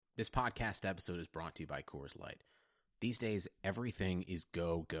This podcast episode is brought to you by Coors Light. These days, everything is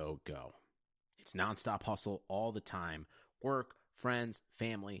go, go, go. It's nonstop hustle all the time. Work, friends,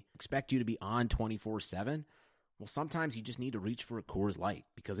 family expect you to be on 24/7. Well, sometimes you just need to reach for a Coors Light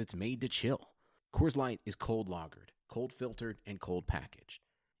because it's made to chill. Coors Light is cold lagered, cold filtered, and cold packaged.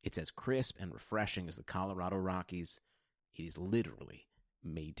 It's as crisp and refreshing as the Colorado Rockies. It is literally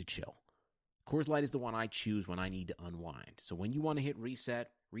made to chill. Coors Light is the one I choose when I need to unwind. So when you want to hit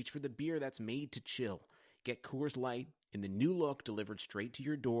reset, reach for the beer that's made to chill. Get Coors Light in the new look delivered straight to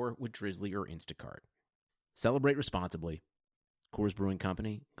your door with Drizzly or Instacart. Celebrate responsibly. Coors Brewing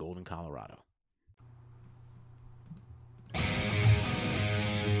Company, Golden, Colorado. Trying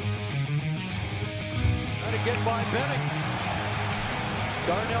to get by Benning.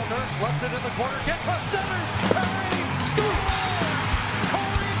 Darnell Nurse left it in the corner, gets up center. Perry scores!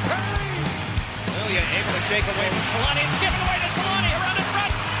 Corey Perry! William able to shake away from Solani. It's given away to Solani around in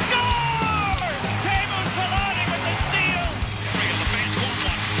front. Score! Teemu Solani with the steal. And the fans want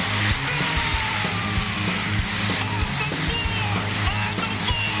one. Score! On the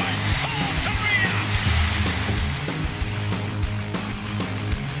board, Paul Kariya!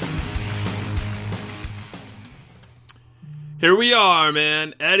 Here we are,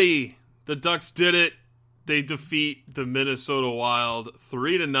 man. Eddie, the Ducks did it. They defeat the Minnesota Wild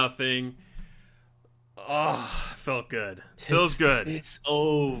 3-0. Oh, felt good. Feels good. It's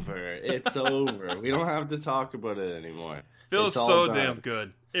over. It's over. We don't have to talk about it anymore. Feels It's so all done. damn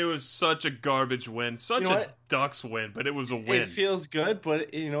good. It was such a garbage win. Such You know a what? Ducks win, but it was a win. It feels good,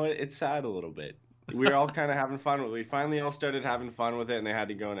 but you know what? It's sad a little bit. We were all kind of having fun with it. We finally all started having fun with it, and they had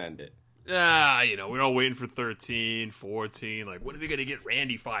to go and end it. We're all waiting for 13, 14. Like, when are we going to get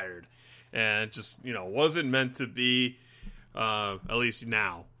Randy fired? And it just, wasn't meant to be, at least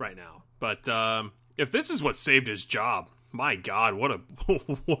right now. But if this is what saved his job, my God, what a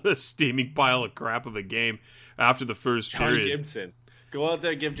what a steaming pile of crap of a game after the first John period. Gibson. Go out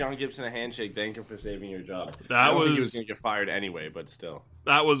there, give John Gibson a handshake, thank him for saving your job. That I don't think he was- was going to get fired anyway, but still.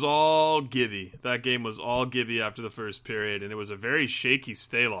 That was all Gibby. That game was all Gibby after the first period, and it was a very shaky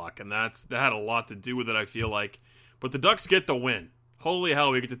Stalock, and that had a lot to do with it, I feel like. But the Ducks get the win. Holy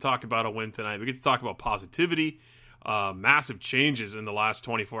hell, we get to talk about a win tonight. We get to talk about positivity, massive changes in the last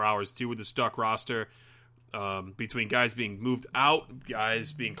 24 hours, too, with this Duck roster, between guys being moved out,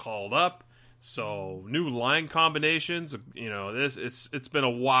 guys being called up. So, new line combinations. It's been a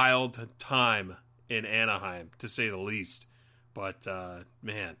wild time in Anaheim, to say the least. But,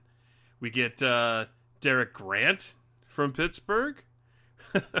 man, we get Derek Grant from Pittsburgh.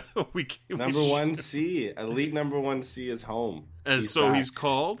 Number 1C. Elite number 1C is home. And He's so back. he's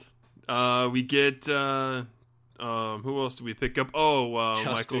called. We get, who else did we pick up? Michael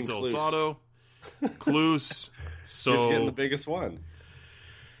Justin Del Kluse. Zotto. Kluse. He's getting So, the biggest one.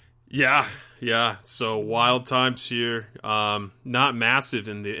 yeah. So, wild times here. Not massive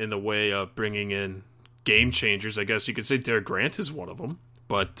in the way of bringing in game changers. I guess you could say Derek Grant is one of them.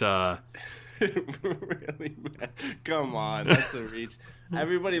 But, Really, man? Come on, that's a reach.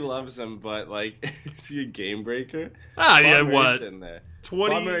 Everybody loves him, but is he a game breaker? Bob Murray's in there.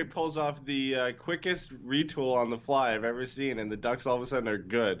 20... Bob Murray pulls off the quickest retool on the fly I've ever seen, and the Ducks all of a sudden are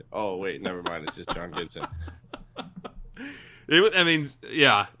good. Oh wait, never mind. It's just John Gibson.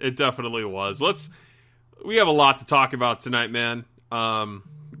 It definitely was. We have a lot to talk about tonight, man.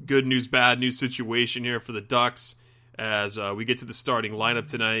 Good news, bad news situation here for the Ducks as we get to the starting lineup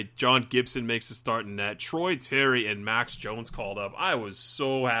tonight. John Gibson makes the start in net. Troy Terry and Max Jones called up. I was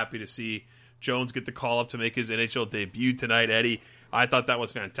so happy to see Jones get the call up to make his NHL debut tonight, Eddie. I thought that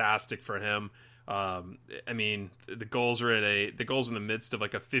was fantastic for him. The goals are in the midst of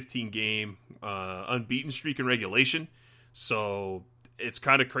like a 15-game unbeaten streak in regulation. So it's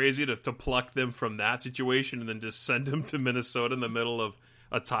kind of crazy to pluck them from that situation and then just send them to Minnesota in the middle of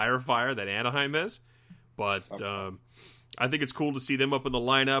a tire fire that Anaheim is. But I think it's cool to see them up in the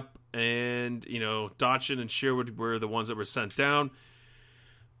lineup. And, Dotchin and Sherwood were the ones that were sent down.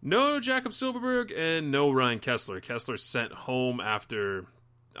 No Jakob Silfverberg and no Ryan Kessler. Kessler sent home after,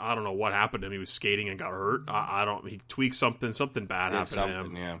 I don't know what happened to him. He was skating and got hurt. He tweaked something. Something bad happened to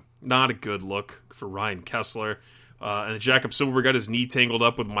him. Yeah. Not a good look for Ryan Kessler. And Jakob Silfverberg got his knee tangled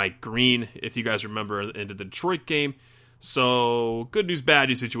up with Mike Green, if you guys remember, into the Detroit game. So, good news, bad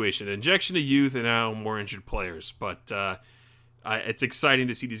news situation. Injection of youth and now more injured players. But it's exciting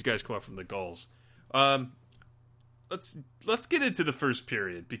to see these guys come up from the Gulls. Let's get into the first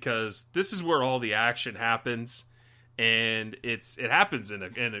period because this is where all the action happens, and it happens in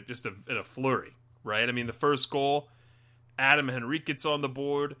a flurry, right? I mean, the first goal, Adam Henrique gets on the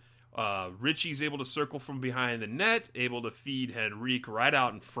board. Richie's able to circle from behind the net, able to feed Henrique right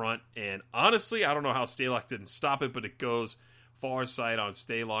out in front. And honestly, I don't know how Stalock didn't stop it, but it goes far side on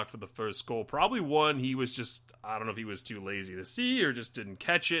Stalock for the first goal. Probably one he was just, I don't know if he was too lazy to see or just didn't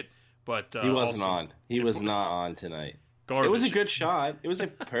catch it. But he wasn't on. He was not on tonight. Garbage. It was a good shot. It was a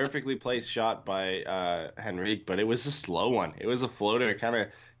perfectly placed shot by Henrique, but it was a slow one. It was a floater. It kind of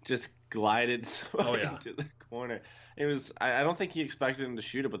just glided into the corner. It was. I don't think he expected him to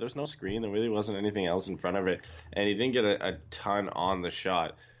shoot it, but there's no screen. There really wasn't anything else in front of it, and he didn't get a ton on the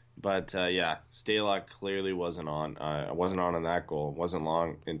shot. But Stalock clearly wasn't on. Wasn't on in that goal. It wasn't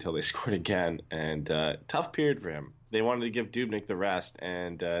long until they scored again, and tough period for him. They wanted to give Dubnyk the rest,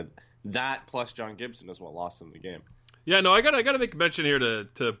 and that plus John Gibson is what lost them the game. Yeah, no, I gotta make a mention here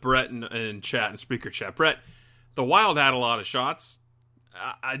to Brett and chat and speaker chat. Brett, the Wild had a lot of shots.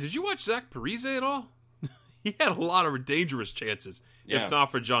 Did you watch Zach Parise at all? He had a lot of dangerous chances, if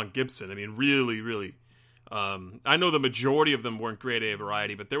not for John Gibson. I mean, really, really. I know the majority of them weren't grade A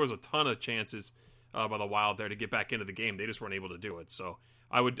variety, but there was a ton of chances by the Wild there to get back into the game. They just weren't able to do it. So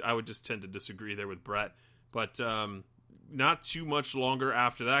I would just tend to disagree there with Brett. But not too much longer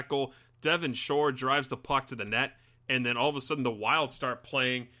after that goal, Devin Shore drives the puck to the net, and then all of a sudden the Wild start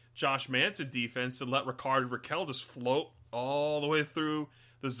playing Josh Manson defense and let Rickard Rakell just float all the way through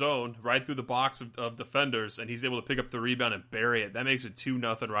the zone, right through the box of defenders, and he's able to pick up the rebound and bury it. That makes it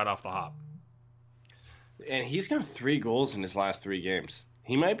 2-0 right off the hop. And he's got 3 goals in his last 3 games.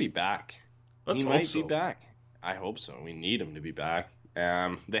 He might be back. Let's hope so. Be back. I hope so. We need him to be back.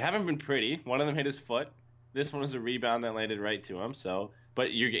 They haven't been pretty. One of them hit his foot. This one was a rebound that landed right to him.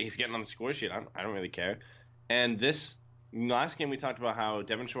 But he's getting on the score sheet. I don't really care. And this last game we talked about how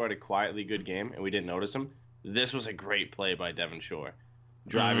Devin Shore had a quietly good game and we didn't notice him. This was a great play by Devin Shore,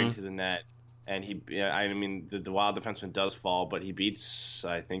 driving to the net. And the Wild defenseman does fall, but he beats,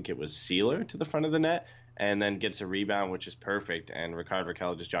 I think it was Sealer to the front of the net, and then gets a rebound, which is perfect. And Rickard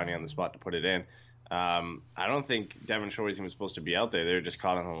Rakell just Johnny on the spot to put it in. I don't think Devin Shore was even supposed to be out there. They were just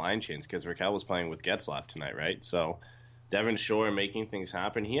caught on the line change because Rakell was playing with Getzlaf tonight, right? So Devin Shore making things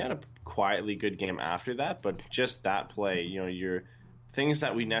happen. He had a quietly good game after that, but just that play, your things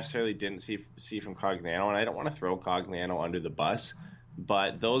that we necessarily didn't see from Cogliano, and I don't want to throw Cogliano under the bus,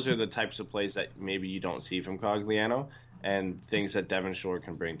 but those are the types of plays that maybe you don't see from Cogliano and things that Devin Shore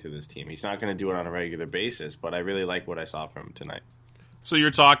can bring to this team. He's not going to do it on a regular basis, but I really like what I saw from him tonight. So you're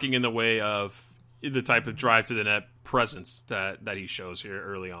talking in the way of the type of drive to the net presence that he shows here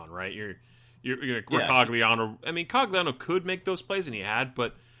early on, right? You're Cogliano. I mean, Cogliano could make those plays, and he had,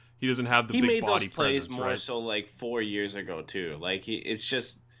 but he doesn't have the big body presence. He made those plays more so like 4 years ago too. Like it's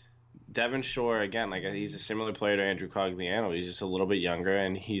just Devin Shore again. Like he's a similar player to Andrew Cogliano. He's just a little bit younger,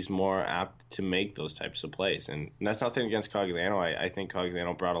 and he's more apt to make those types of plays. And that's nothing against Cogliano. I think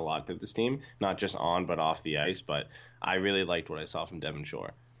Cogliano brought a lot to this team, not just on but off the ice. But I really liked what I saw from Devin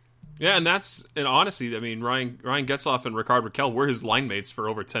Shore. Yeah, and honestly, I mean, Ryan Getzlaf and Rickard Rakell were his line mates for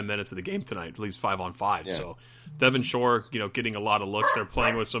over 10 minutes of the game tonight, at least 5-on-5. Yeah. So Devin Shore, getting a lot of looks. They're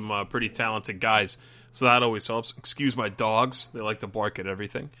playing with some pretty talented guys, so that always helps. Excuse my dogs; they like to bark at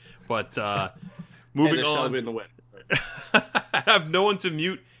everything. But moving on, in the wind. I have no one to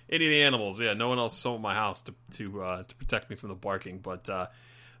mute any of the animals. Yeah, no one else home at my house to protect me from the barking. But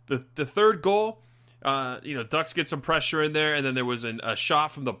the third goal. Ducks get some pressure in there, and then there was a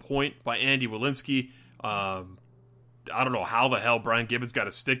shot from the point by Andy Welinski. I don't know how the hell Brian Gibbons got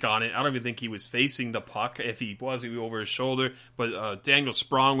a stick on it. I don't even think he was facing the puck. If he was, he'd be over his shoulder. But Daniel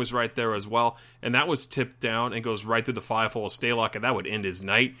Sprong was right there as well, and that was tipped down and goes right through the 5-hole of Stalock, and that would end his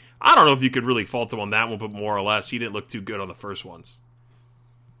night. I don't know if you could really fault him on that one, but more or less, he didn't look too good on the first ones.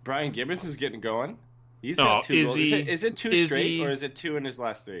 Brian Gibbons is getting going. He's got 2 goals. Is it 2 straight, or is it 2 in his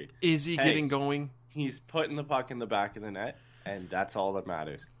last 3? Is he getting going? He's putting the puck in the back of the net, and that's all that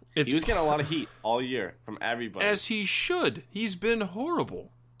matters. He was getting a lot of heat all year from everybody. As he should. He's been horrible.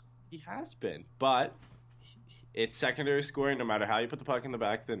 He has been, but it's secondary scoring no matter how you put the puck in the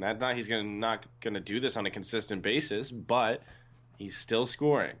back of the net. He's not going to do this on a consistent basis, but he's still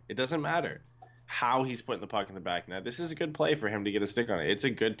scoring. It doesn't matter how he's putting the puck in the back of the net. This is a good play for him to get a stick on it. It's a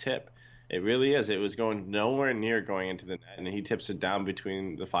good tip. It really is. It was going nowhere near going into the net, and he tips it down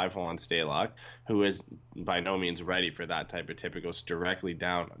between the 5-hole on Stalock, who is by no means ready for that type of tip. It goes directly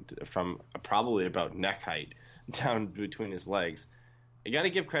down from probably about neck height down between his legs. You got to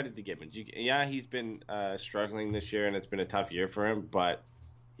give credit to Gibbons. He's been struggling this year, and it's been a tough year for him, but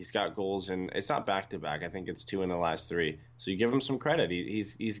he's got goals, and it's not back-to-back. I think it's 2 in the last 3. So you give him some credit.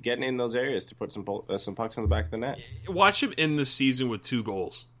 He's getting in those areas to put some pucks in the back of the net. Watch him end the season with 2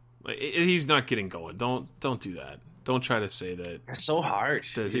 goals. He's not getting going. Don't do that. Don't try to say that. It's so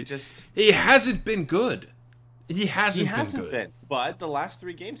harsh. He hasn't been good. He hasn't been good. But the last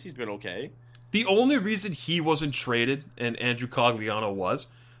 3 games, he's been okay. The only reason he wasn't traded and Andrew Cogliano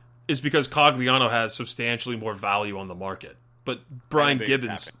is because Cogliano has substantially more value on the market. But Brian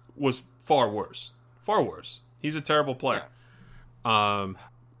Gibbons was far worse. Far worse. He's a terrible player. Yeah.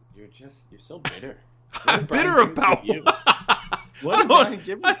 You're so bitter. I'm bitter about you. What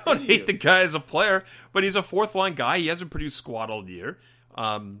I don't hate the guy as a player, but he's a 4th-line guy. He hasn't produced squad all year.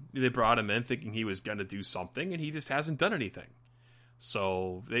 They brought him in thinking he was going to do something, and he just hasn't done anything.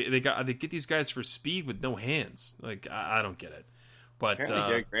 So they get these guys for speed with no hands. Like, I don't get it. But apparently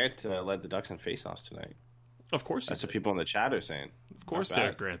Derek Grant led the Ducks in faceoffs tonight. Of course, that's what people in the chat are saying. Of course,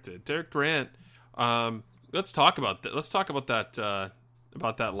 Derek Grant did. Derek Grant. Let's talk about that. Let's talk about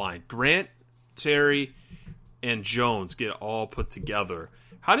that line. Grant, Terry, and Jones get all put together.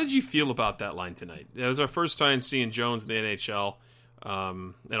 How did you feel about that line tonight? It was our first time seeing Jones in the NHL,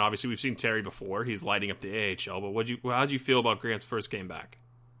 and obviously we've seen Terry before. He's lighting up the AHL. But how did you feel about Grant's first game back?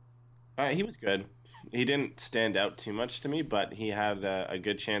 He was good. He didn't stand out too much to me, but he had a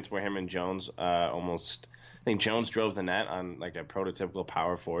good chance where him and Jones almost. I think Jones drove the net on like a prototypical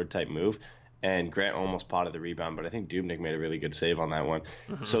power forward type move, and Grant almost potted the rebound, but I think Dubnyk made a really good save on that one.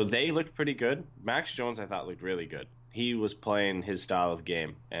 Mm-hmm. So they looked pretty good. Max Jones, I thought, looked really good. He was playing his style of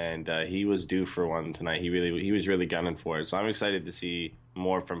game, and he was due for one tonight. He was really gunning for it. So I'm excited to see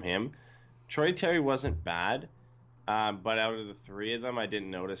more from him. Troy Terry wasn't bad, but out of the 3 of them, I didn't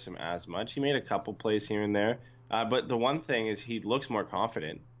notice him as much. He made a couple plays here and there, but the one thing is he looks more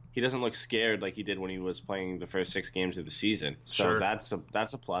confident. He doesn't look scared like he did when he was playing the first 6 games of the season. So sure. That's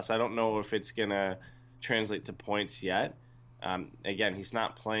a plus. I don't know if it's gonna translate to points yet. Again, he's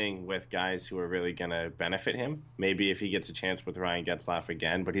not playing with guys who are really gonna benefit him. Maybe if he gets a chance with Ryan Getzlaf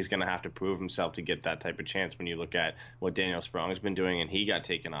again, but he's gonna have to prove himself to get that type of chance. When you look at what Daniel Sprong has been doing, and he got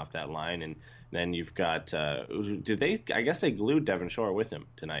taken off that line, and then you've got I guess they glued Devin Shore with him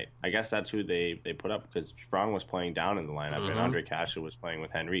tonight. I guess that's who they put up because Sprong was playing down in the lineup, mm-hmm. and Andre Kasha was playing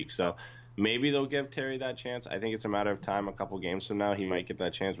with Henrique. So maybe they'll give Terry that chance. I think it's a matter of time. A couple games from now, he might get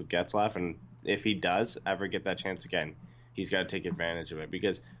that chance with Getzlaf, and if he does ever get that chance again, he's got to take advantage of it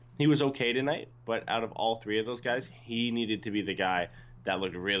because he was okay tonight. But out of all 3 of those guys, he needed to be the guy that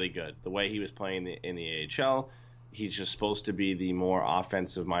looked really good. The way he was playing in the AHL, he's just supposed to be the more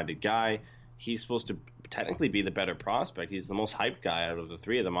offensive-minded guy. He's supposed to technically be the better prospect. He's the most hyped guy out of the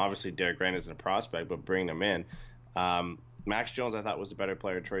 3 of them. Obviously, Derek Grant isn't a prospect, but bringing him in. Max Jones, I thought, was the better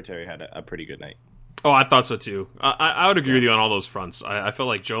player. Troy Terry had a pretty good night. Oh, I thought so too. I would agree with you on all those fronts. I felt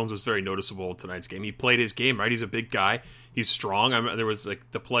like Jones was very noticeable in tonight's game. He played his game, right? He's a big guy. He's strong. There was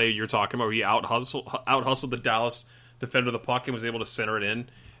like the play you're talking about where he out hustled the Dallas defender of the puck and was able to center it in.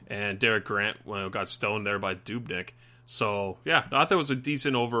 And Derek Grant got stoned there by Dubnyk. So, yeah, I thought it was a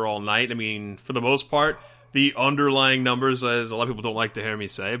decent overall night. I mean, for the most part, the underlying numbers, as a lot of people don't like to hear me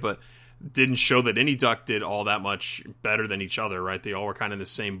say, but didn't show that any Duck did all that much better than each other, right? They all were kind of in the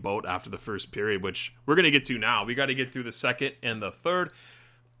same boat after the first period, which we're going to get to now. We got to get through the second and the third.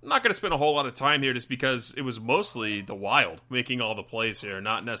 I'm not going to spend a whole lot of time here just because it was mostly the Wild making all the plays here,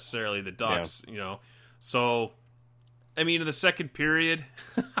 not necessarily the Ducks, you know. So, I mean, in the second period,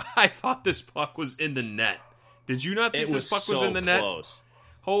 I thought this puck was in the net. Did you not think this puck was in the net? Close.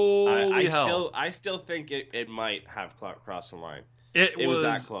 Holy hell. I still think it might have crossed the line. It was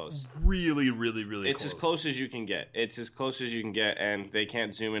that close. Really, really, really close. It's as close as you can get. It's as close as you can get, and they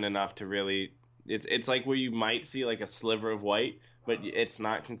can't zoom in enough to really... It's like where you might see like a sliver of white, but it's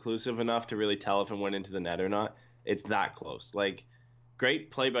not conclusive enough to really tell if it went into the net or not. It's that close. Like,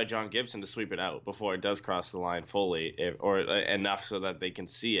 great play by John Gibson to sweep it out before it does cross the line fully, or enough so that they can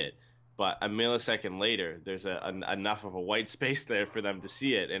see it. But a millisecond later, there's enough of a white space there for them to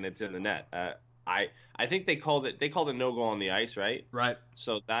see it, and it's in the net. I think they called it a no goal on the ice, right? Right.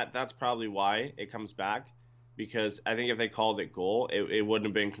 So that's probably why it comes back, because I think if they called it goal, it wouldn't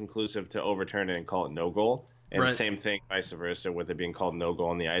have been conclusive to overturn it and call it no goal. And right. Same thing, vice versa, with it being called no goal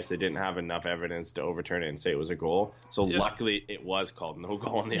on the ice. They didn't have enough evidence to overturn it and say it was a goal. So Luckily, it was called no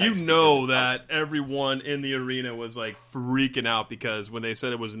goal on the ice. You know that everyone in the arena was like freaking out because when they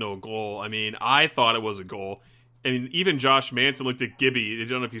said it was no goal, I mean, I thought it was a goal. And even Josh Manson looked at Gibby. I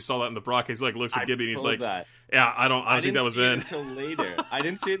don't know if you saw that in the broadcast. He looks at Gibby and he's like, that. "Yeah, I don't think that was in." I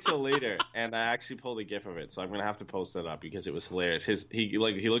didn't see it till later, and I actually pulled a GIF of it. So I'm gonna have to post that up because it was hilarious. He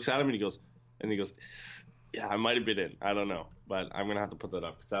looks at him and he goes, "Yeah, I might have been in. I don't know, but I'm gonna have to put that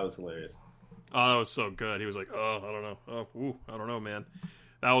up because that was hilarious." Oh, that was so good. He was like, "Oh, I don't know. I don't know, man."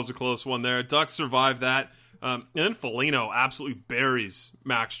 That was a close one there. Ducks survived that. And then Foligno absolutely buries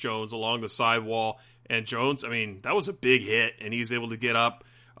Max Jones along the sidewall. And Jones, I mean, that was a big hit, and he was able to get up,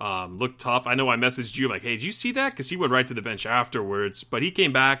 looked tough. I know I messaged you like, hey, did you see that? Because he went right to the bench afterwards. But he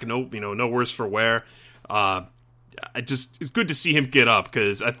came back, no worse for wear. It's good to see him get up,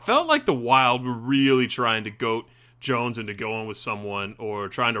 because I felt like the Wild were really trying to goat Jones into going with someone or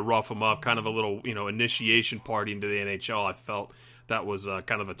trying to rough him up, kind of a little, initiation party into the NHL. I felt that was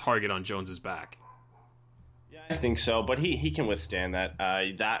kind of a target on Jones's back. Yeah, I think so, but he can withstand that.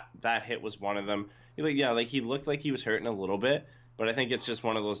 That hit was one of them. He looked like he was hurting a little bit, but I think it's just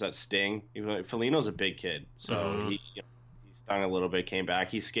one of those that sting. Foligno's a big kid, so he stung a little bit, came back,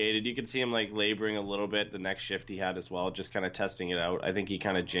 he skated. You could see him laboring a little bit the next shift he had as well, just kind of testing it out. I think he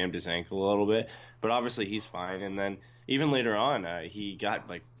kind of jammed his ankle a little bit, but obviously he's fine. And then even later on, he got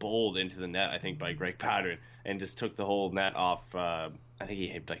bowled into the net, I think, by Greg Pattern, and just took the whole net off. I think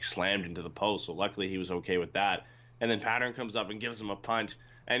he slammed into the post, so luckily he was okay with that. And then Pattern comes up and gives him a punch,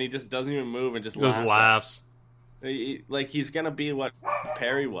 and he just doesn't even move and just laughs. He's gonna be what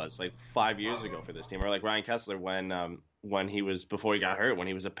Perry was 5 years ago for this team, or Ryan Kessler when he was, before he got hurt, when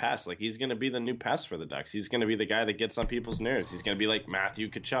he was a pest. He's gonna be the new pest for the Ducks. He's gonna be the guy that gets on people's nerves. He's gonna be like Matthew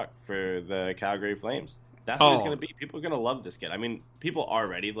Tkachuk for the Calgary Flames. That's what he's gonna be. People are gonna love this kid. I mean, people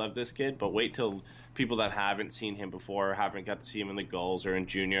already love this kid, but wait till people that haven't seen him before, haven't got to see him in the goals or in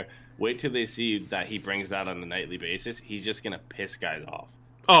junior, wait till they see that he brings that on a nightly basis. He's just gonna piss guys off.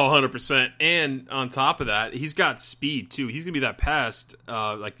 Oh, 100%. And on top of that, he's got speed, too. He's going to be that pest,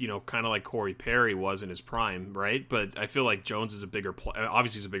 kind of like Corey Perry was in his prime, right? But I feel like Jones is a bigger player.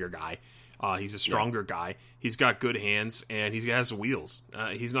 Obviously, he's a bigger guy. He's a stronger guy. He's got good hands, and he has wheels.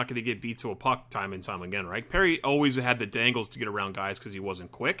 He's not going to get beat to a puck time and time again, right? Perry always had the dangles to get around guys because he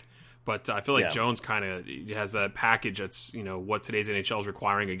wasn't quick. But I feel like Jones kind of has that package that's, what today's NHL is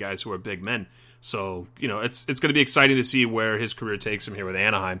requiring of guys who are big men. So, it's going to be exciting to see where his career takes him here with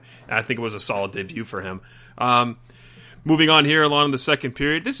Anaheim. And I think it was a solid debut for him. Moving on here along in the second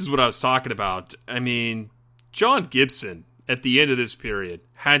period, this is what I was talking about. I mean, John Gibson, at the end of this period,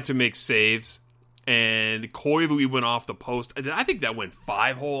 had to make saves. And Koivu went off the post. I think that went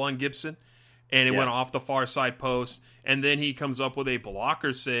 5-hole on Gibson. And it went off the far side post. And then he comes up with a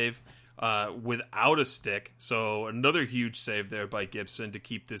blocker save without a stick. So another huge save there by Gibson to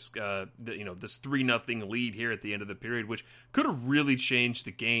keep this, this 3-0 lead here at the end of the period, which could have really changed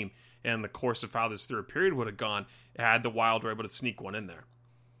the game and the course of how this third period would have gone had the Wild were able to sneak one in there.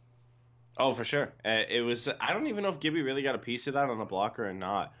 Oh, for sure. It was. I don't even know if Gibby really got a piece of that on the blocker or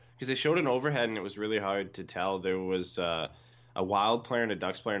not, because they showed an overhead and it was really hard to tell. There was a Wild player and a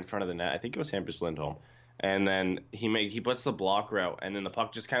Ducks player in front of the net. I think it was Hampus Lindholm. And then he puts the blocker out, and then the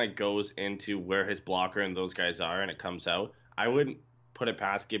puck just kind of goes into where his blocker and those guys are, and it comes out. I wouldn't put it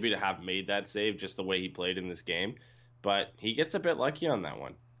past Gibby to have made that save just the way he played in this game, but he gets a bit lucky on that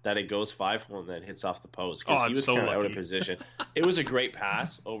one, that it goes 5-hole and then hits off the post, because he was so kind of lucky. out of position. It was a great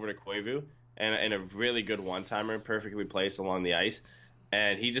pass over to Koivu, and a really good one-timer, perfectly placed along the ice.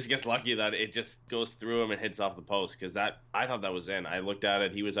 And he just gets lucky that it just goes through him and hits off the post, because I thought that was in. I looked at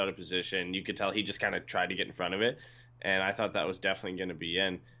it. He was out of position. You could tell he just kind of tried to get in front of it, and I thought that was definitely going to be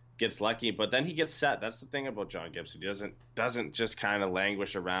in. Gets lucky, but then he gets set. That's the thing about John Gibson. He doesn't just kind of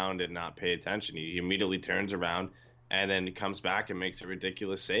languish around and not pay attention. He immediately turns around and then comes back and makes a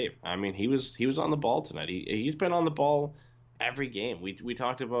ridiculous save. I mean, he was on the ball tonight. He's been on the ball every game. We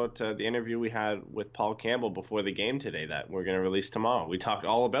talked about the interview we had with Paul Campbell before the game today that we're going to release tomorrow. We talked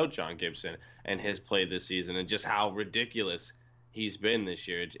all about John Gibson and his play this season and just how ridiculous he's been this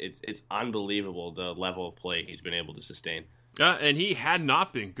year. It's unbelievable the level of play he's been able to sustain. And he had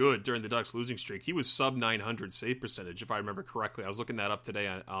not been good during the Ducks losing streak. He was sub 900 save percentage, if I remember correctly. I was looking that up today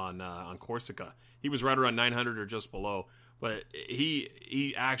on Corsica. He was right around 900 or just below. But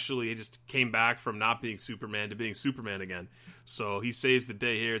he actually just came back from not being Superman to being Superman again. So he saves the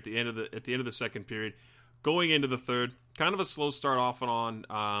day here at the end of the second period. Going into the third, kind of a slow start off and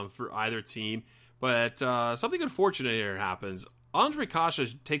on for either team. But something unfortunate here happens. Ondrej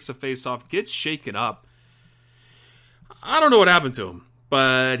Kase takes a face-off, gets shaken up. I don't know what happened to him,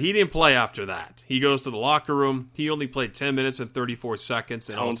 but he didn't play after that. He goes to the locker room. He only played 10 minutes and 34 seconds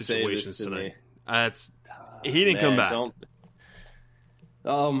in all situations tonight. He didn't come back.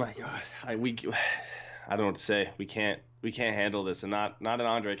 Oh my God! I don't know what to say. We can't handle this, and not an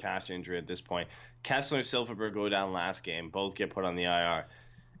Ondrej Kase injury at this point. Kessler and Silfverberg go down last game. Both get put on the IR.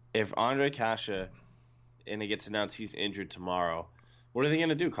 If Ondrej Kase, and it gets announced he's injured tomorrow, what are they going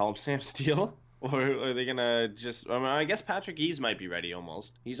to do? Call him Sam Steele? Or are they going to just... I guess Patrick Eaves might be ready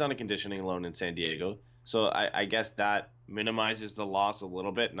almost. He's on a conditioning loan in San Diego. So I guess that minimizes the loss a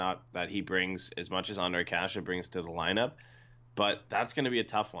little bit. Not that he brings as much as Ondrej Kase brings to the lineup, but that's going to be a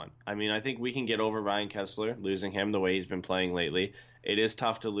tough one. I mean, I think we can get over Ryan Kessler, losing him the way he's been playing lately. It is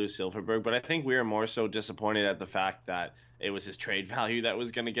tough to lose Silfverberg, but I think we are more so disappointed at the fact that it was his trade value that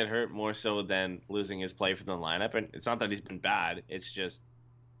was going to get hurt more so than losing his play for the lineup. And it's not that he's been bad. It's just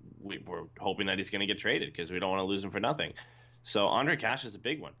we're hoping that he's going to get traded because we don't want to lose him for nothing. So Ondrej Kase is a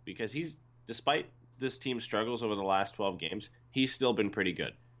big one because he's, despite this team's struggles over the last 12 games, he's still been pretty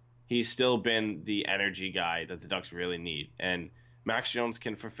good. He's still been the energy guy that the Ducks really need. And Max Jones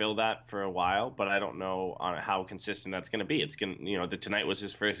can fulfill that for a while, but I don't know on how consistent that's going to be. It's going to, tonight was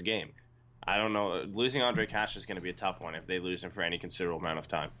his first game. I don't know. Losing Ondrej Kase is going to be a tough one if they lose him for any considerable amount of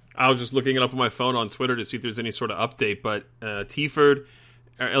time. I was just looking it up on my phone on Twitter to see if there's any sort of update, but Elliot Tieford,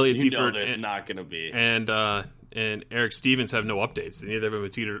 there's not going to be. And Eric Stevens have no updates. Neither of them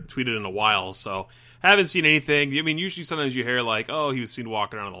have tweeted in a while, so haven't seen anything. I mean, usually sometimes you hear like, oh, he was seen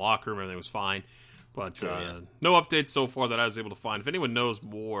walking around in the locker room, everything was fine. But no updates so far that I was able to find. If anyone knows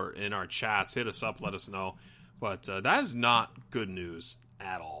more in our chats, hit us up, let us know. But that is not good news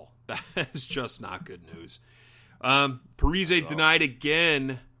at all. That is just not good news. Parise denied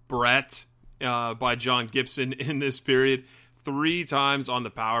again, Brett, by John Gibson in this period. 3 times on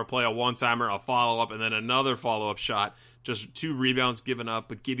the power play, a one-timer, a follow-up, and then another follow-up shot. Just 2 rebounds given up,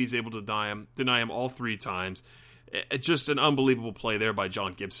 but Gibby's able to deny him all 3 times. Just an unbelievable play there by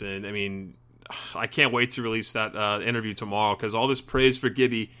John Gibson. I mean, I can't wait to release that interview tomorrow because all this praise for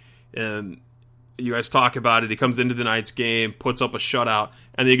Gibby, and you guys talk about it. He comes into tonight's game, puts up a shutout,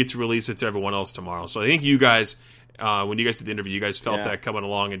 and then you get to release it to everyone else tomorrow. So I think you guys, when you guys did the interview, you guys felt that coming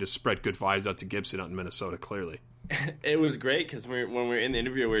along and just spread good vibes out to Gibson out in Minnesota, clearly. It was great because when we were in the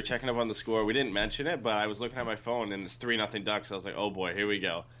interview, we were checking up on the score. We didn't mention it, but I was looking at my phone, and it's 3-0 Ducks. I was like, oh, boy, here we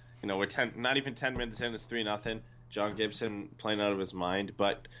go. We're not even 10 minutes in, it's 3-0. John Gibson playing out of his mind.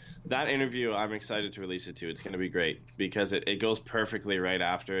 But that interview, I'm excited to release it to. It's going to be great because it goes perfectly right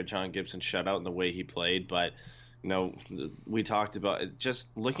after John Gibson shutout and the way he played. But, we talked about it, just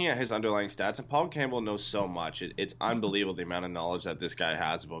looking at his underlying stats, and Paul Campbell knows so much. It's unbelievable the amount of knowledge that this guy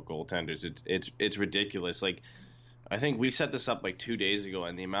has about goaltenders. It's ridiculous. Like, I think we set this up like 2 days ago,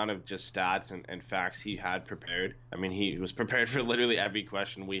 and the amount of just stats and facts he had prepared. I mean, he was prepared for literally every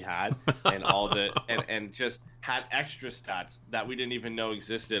question we had, and all and just had extra stats that we didn't even know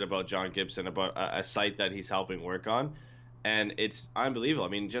existed about John Gibson, about a site that he's helping work on, and it's unbelievable. I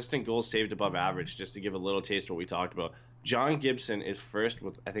mean, just in goals saved above average, just to give a little taste of what we talked about, John Gibson is first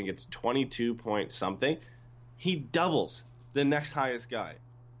with, I think it's 22 point something. He doubles the next highest guy,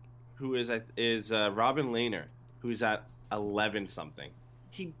 who is Robin Lehner, who's at 11-something.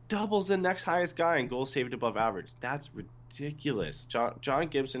 He doubles the next highest guy in goals saved above average. That's ridiculous. John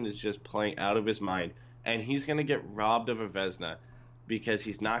Gibson is just playing out of his mind, and he's going to get robbed of a Vezina because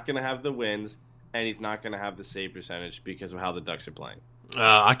he's not going to have the wins, and he's not going to have the save percentage because of how the Ducks are playing.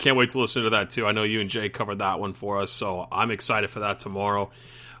 I can't wait to listen to that, too. I know you and Jay covered that one for us, so I'm excited for that tomorrow.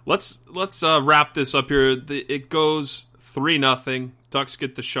 Let's wrap this up here. It goes 3-0. Ducks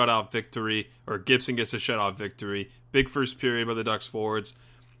get the shutout victory, or Gibson gets a shutout victory. Big first period by the Ducks forwards.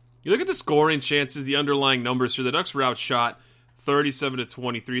 You look at the scoring chances, the underlying numbers here. The Ducks were outshot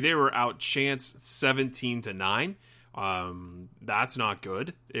 37-23. They were outchanced 17-9. That's not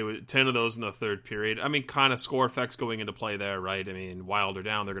good. It was 10 of those in the third period. I mean, kind of score effects going into play there, right? I mean, Wild are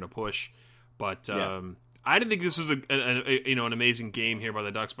down, they're going to push. But I didn't think this was an amazing game here by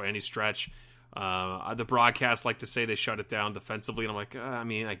the Ducks by any stretch. The broadcast like to say they shut it down defensively, and I'm like,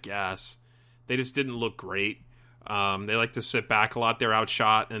 I guess. They just didn't look great. They like to sit back a lot. They're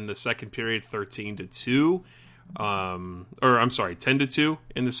outshot in the second period 13-2. 10-2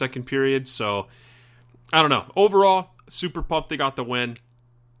 in the second period. So, I don't know. Overall, super pumped they got the win.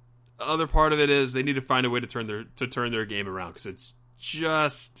 Other part of it is they need to find a way to turn their game around because it's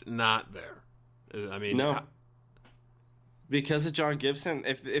just not there. I mean, no. Because of John Gibson,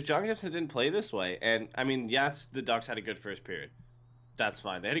 if John Gibson didn't play this way, and I mean, yes, the Ducks had a good first period. That's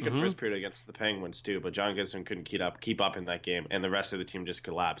fine. They had a good first period against the Penguins too, but John Gibson couldn't keep up in that game, and the rest of the team just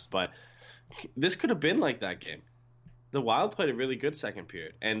collapsed. But this could have been like that game. The Wild played a really good second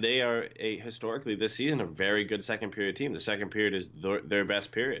period, and they are historically this season a very good second period team. The second period is their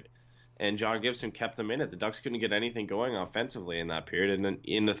best period, and John Gibson kept them in it. The Ducks couldn't get anything going offensively in that period, and then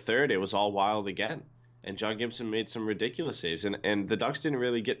in the third, it was all Wild again. And John Gibson made some ridiculous saves, and the Ducks didn't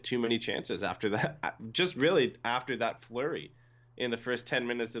really get too many chances after that. Just really after that flurry in the first 10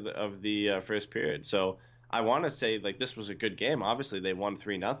 minutes of the first period. So I want to say like this was a good game. Obviously they won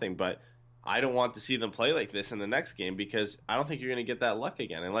 3-0, but I don't want to see them play like this in the next game because I don't think you're going to get that luck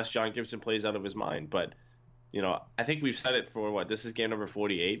again unless John Gibson plays out of his mind. But I think we've said it for this is game number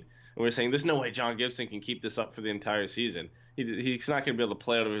 48, and we're saying there's no way John Gibson can keep this up for the entire season. He's not going to be able to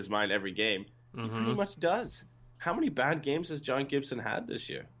play out of his mind every game. He pretty much does. How many bad games has John Gibson had this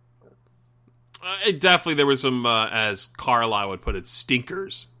year? Definitely, there was some, as Carlisle would put it,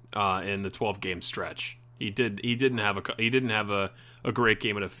 stinkers in the 12-game stretch. He didn't have a great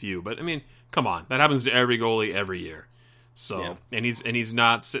game in a few, but I mean, come on, that happens to every goalie every year. So, yeah. and he's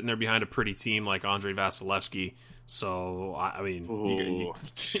not sitting there behind a pretty team like Andrei Vasilevsky. So, I mean,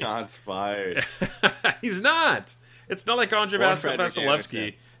 shots fired. He's not. It's not like Andrei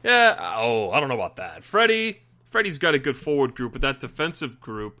Vasilevsky. Yeah. I don't know about that. Freddie's got a good forward group, but that defensive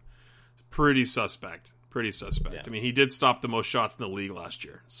group is pretty suspect. Yeah. I mean, he did stop the most shots in the league last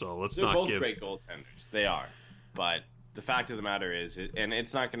year. So They're both great goaltenders. They are. But the fact of the matter is, and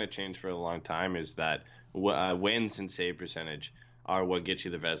it's not going to change for a long time, is that wins and save percentage are what gets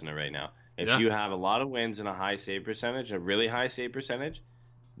you the Vezina right now. If you have a lot of wins and a high save percentage, a really high save percentage,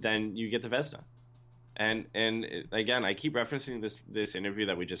 then you get the Vezina. And again, I keep referencing this interview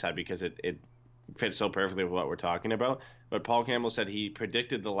that we just had because it fits so perfectly with what we're talking about. But Paul Campbell said he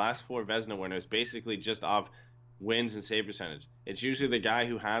predicted the last 4 Vezina winners basically just off wins and save percentage. It's usually the guy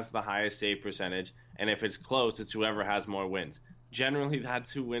who has the highest save percentage, and if it's close, it's whoever has more wins. Generally,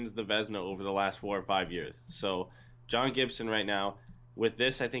 that's who wins the Vezina over the last 4 or 5 years. So John Gibson right now, with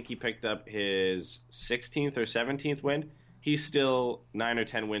this, I think he picked up his 16th or 17th win. He's still 9 or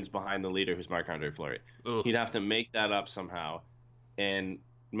 10 wins behind the leader, who's Marc-Andre Fleury. Ugh. He'd have to make that up somehow, and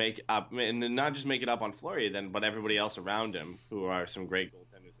not just make it up on Fleury, but everybody else around him, who are some great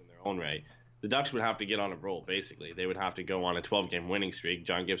goaltenders in their own right. The Ducks would have to get on a roll, basically. They would have to go on a 12-game winning streak.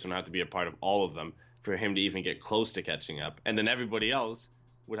 John Gibson would have to be a part of all of them for him to even get close to catching up. And then everybody else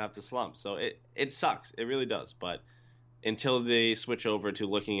would have to slump. So it sucks. It really does. But until they switch over to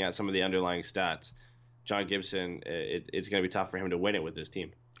looking at some of the underlying stats, John Gibson, it's going to be tough for him to win it with this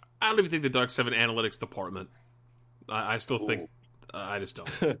team. I don't even think the Ducks have an analytics department. I still think... I just don't.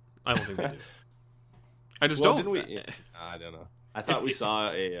 I don't think they do. I just don't. Didn't we? I don't know. I thought we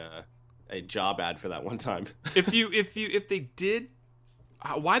saw a job ad for that one time. If they did,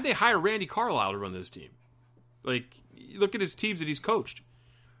 why'd they hire Randy Carlisle to run this team? Like, look at his teams that he's coached.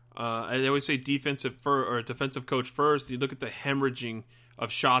 And they always say defensive coach first. You look at the hemorrhaging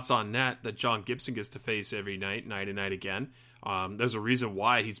of shots on net that John Gibson gets to face every night and night again. There's a reason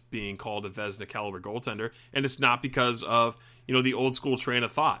why he's being called a Vezina caliber goaltender, and it's not because of the old school train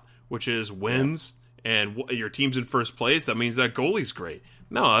of thought, which is wins and your team's in first place. That means that goalie's great.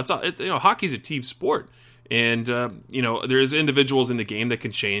 No, hockey's a team sport, and there's individuals in the game that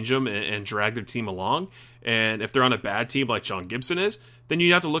can change them and drag their team along. And if they're on a bad team like John Gibson is, then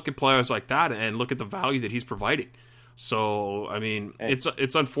you have to look at players like that and look at the value that he's providing. So, I mean,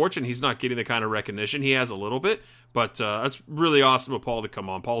 it's unfortunate he's not getting the kind of recognition. He has a little bit, but that's really awesome of Paul to come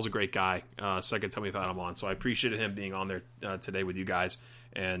on. Paul's a great guy. Second time we've had him on, so I appreciated him being on there today with you guys.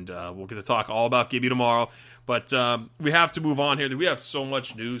 And we'll get to talk all about Gibby tomorrow. But we have to move on here. We have so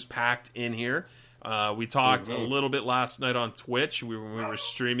much news packed in here. We talked a little bit last night on Twitch. We were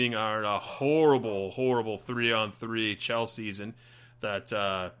streaming our horrible 3-on-3 Chelsea season that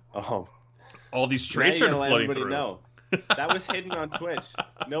all these trades started flooding through. Know. That was hidden on Twitch.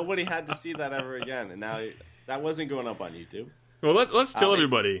 Nobody had to see that ever again, and now that wasn't going up on YouTube. Well, let's tell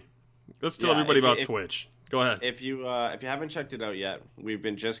everybody. Let's tell everybody about Twitch. Go ahead. If you haven't checked it out yet, we've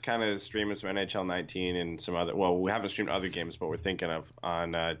been just kind of streaming some NHL 19 and some other. Well, we haven't streamed other games, but we're thinking of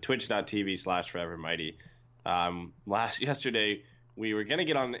on Twitch.tv/ForeverMighty. Yesterday, we were gonna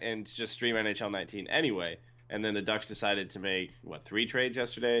get on and just stream NHL 19 anyway. And then the Ducks decided to make, 3 trades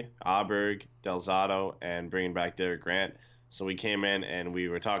yesterday? Aberg, Del Zotto, and bringing back Derek Grant. So we came in and we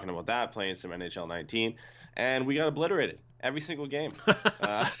were talking about that, playing some NHL 19, and we got obliterated every single game.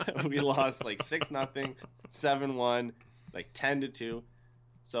 We lost 6-0, 7-1, 10-2.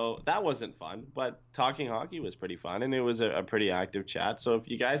 So that wasn't fun, but talking hockey was pretty fun, and it was a pretty active chat. So if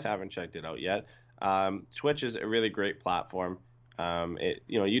you guys haven't checked it out yet, Twitch is a really great platform.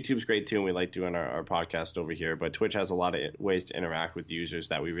 YouTube's great too, and we like doing our podcast over here, but Twitch has a lot of ways to interact with users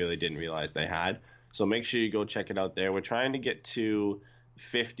that we really didn't realize they had. So make sure you go check it out there. We're trying to get to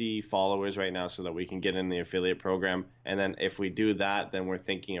 50 followers right now so that we can get in the affiliate program. And then if we do that, then we're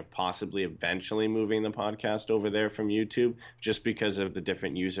thinking of possibly eventually moving the podcast over there from YouTube, just because of the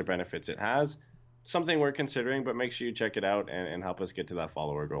different user benefits it has. Something we're considering, but make sure you check it out and help us get to that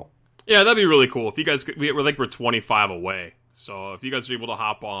follower goal. Yeah, that'd be really cool. If you guys, we're 25 away So if you guys are able to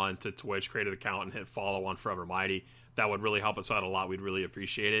hop on to Twitch, create an account, and hit follow on Forever Mighty, that would really help us out a lot. We'd really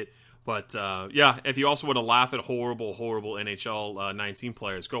appreciate it. But yeah, if you also want to laugh at horrible NHL 19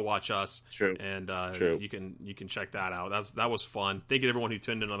 players, go watch us. True. And True. you can check that out. That was fun. Thank you to everyone who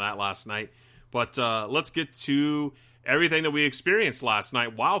tuned in on that last night. But let's get to everything that we experienced last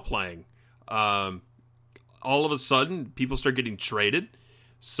night while playing. All of a sudden, people start getting traded.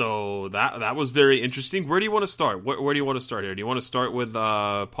 So that was very interesting. Where do you want to start? Where do you want to start here? Do you want to start with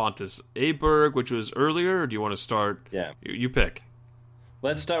Pontus Aberg, which was earlier, or do you want to start? Yeah. You pick.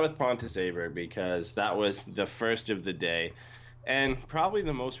 Let's start with Pontus Aberg because that was the first of the day. And probably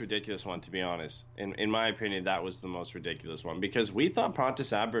the most ridiculous one, to be honest. In my opinion, that was the most ridiculous one. Because we thought Pontus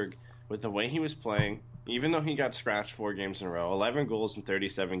Aberg, with the way he was playing, even though he got scratched 4 games in a row, 11 goals in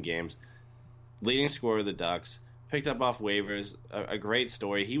 37 games, leading scorer of the Ducks, picked up off waivers, a great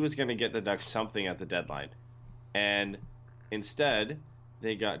story. He was going to get the Ducks something at the deadline. And instead,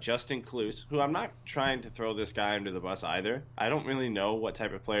 they got Justin Kloos, who I'm not trying to throw this guy under the bus either. I don't really know what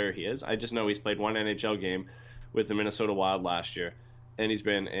type of player he is. I just know he's played one NHL game with the Minnesota Wild last year, and he's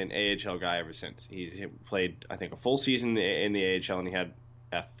been an AHL guy ever since. He played, I think, a full season in the AHL, and he had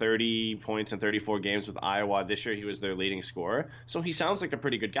 30 points in 34 games with Iowa. This year he was their leading scorer. So he sounds like a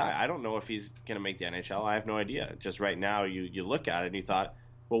pretty good guy. I don't know if he's going to make the NHL. I have no idea. Just right now you look at it and you thought,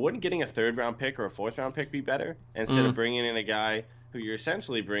 well, wouldn't getting a 3rd-round pick or a 4th-round pick be better? Instead of bringing in a guy who you're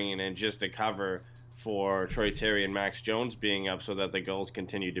essentially bringing in just to cover for Troy Terry and Max Jones being up so that the goals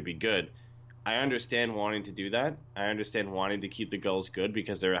continue to be good. I understand wanting to do that. I understand wanting to keep the goals good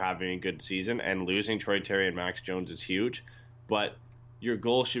because they're having a good season, and losing Troy Terry and Max Jones is huge. But your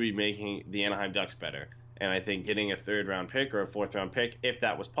goal should be making the Anaheim Ducks better. And I think getting a 3rd-round pick or a 4th-round pick, if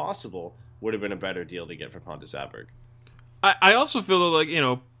that was possible, would have been a better deal to get for Pontus Aberg. I also feel like,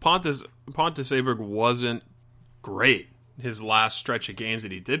 Pontus Aberg wasn't great his last stretch of games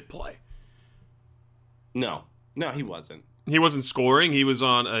that he did play. No, he wasn't. He wasn't scoring. He was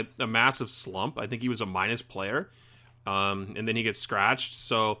on a massive slump. I think he was a minus player. And then he gets scratched.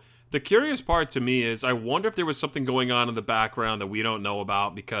 So the curious part to me is I wonder if there was something going on in the background that we don't know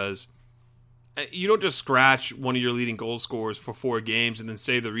about, because you don't just scratch one of your leading goal scorers for 4 games and then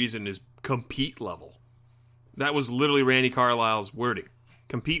say the reason is compete level. That was literally Randy Carlyle's wording.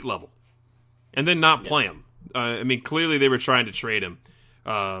 Compete level. And then not play him. Clearly they were trying to trade him,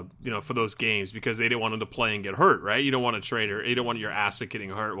 for those games because they didn't want him to play and get hurt, right? You don't want a trader. You don't want your asset getting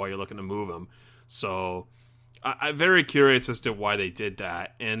hurt while you're looking to move him. So I'm very curious as to why they did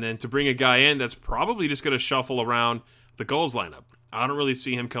that. And then to bring a guy in that's probably just going to shuffle around the goals lineup. I don't really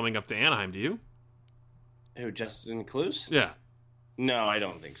see him coming up to Anaheim, do you? Who, Justin Kloos? Yeah. No, I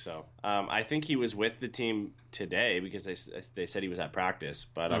don't think so. I think he was with the team today because they said he was at practice,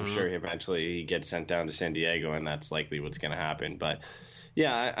 but I'm sure eventually he gets sent down to San Diego, and that's likely what's going to happen. But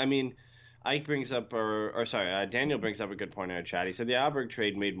yeah, Ike brings up, Daniel brings up a good point in our chat. He said the Aberg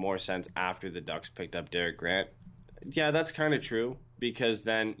trade made more sense after the Ducks picked up Derek Grant. Yeah, that's kind of true because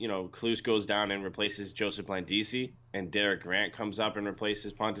then, Kloos goes down and replaces Joseph Landisi, and Derek Grant comes up and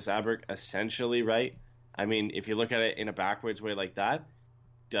replaces Pontus Aberg, essentially, right? If you look at it in a backwards way like that,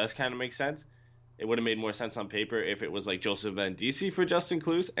 does kind of make sense. It would have made more sense on paper if it was like Joseph Landisi for Justin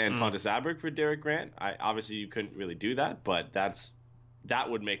Kloos and Pontus Aberg for Derek Grant. Obviously, you couldn't really do that, but that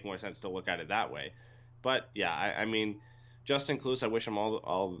would make more sense to look at it that way. But yeah, Justin Kloos, I wish him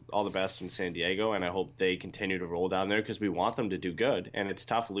all the best in San Diego, and I hope they continue to roll down there because we want them to do good. And it's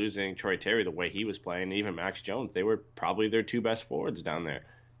tough losing Troy Terry the way he was playing, and even Max Jones. They were probably their 2 best forwards down there.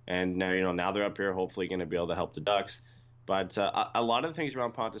 And now they're up here, hopefully going to be able to help the Ducks. But a lot of the things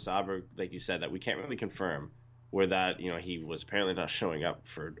around Pontus Aberg, like you said, that we can't really confirm, were that he was apparently not showing up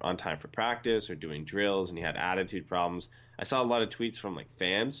on time for practice or doing drills, and he had attitude problems. I saw a lot of tweets from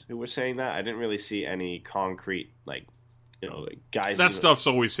fans who were saying that. I didn't really see any concrete guys. That stuff's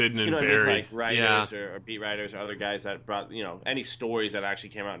always hidden and buried. Writers or beat writers or other guys that brought any stories that actually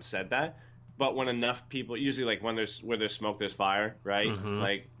came out and said that. But when enough people, usually where there's smoke, there's fire, right?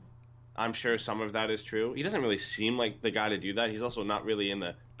 Mm-hmm. I'm sure some of that is true. He doesn't really seem like the guy to do that. He's also not really in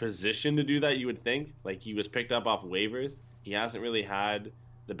the position to do that, you would think. He was picked up off waivers. He hasn't really had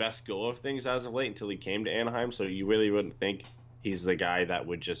the best go of things as of late until he came to Anaheim, so you really wouldn't think he's the guy that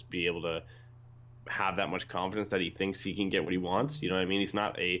would just be able to have that much confidence that he thinks he can get what he wants. You know what I mean? He's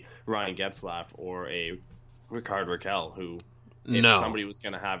not a Ryan Getzlaf or a Rickard Rakell who, if somebody was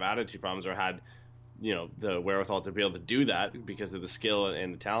going to have attitude problems or had the wherewithal to be able to do that because of the skill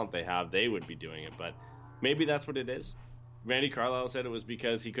and the talent they have, they would be doing it. But maybe that's what it is. Randy Carlyle said it was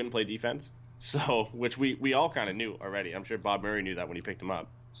because he couldn't play defense, which we all kind of knew already. I'm sure Bob Murray knew that when he picked him up.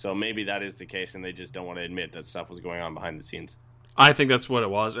 So maybe that is the case, and they just don't want to admit that stuff was going on behind the scenes. I think that's what it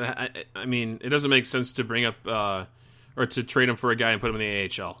was. I mean, it doesn't make sense to bring up or to trade him for a guy and put him in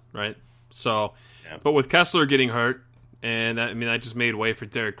the AHL, right? So, Yeah. But with Kessler getting hurt, and that just made way for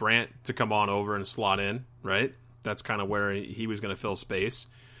Derek Grant to come on over and slot in, right? That's kind of where he was going to fill space.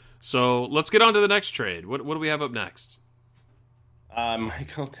 So let's get on to the next trade. What do we have up next?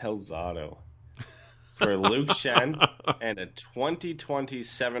 Michael Del Zotto for Luke Schenn and a 2020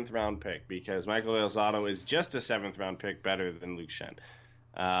 7th-round pick, because Michael Del Zotto is just a 7th-round pick better than Luke Schenn.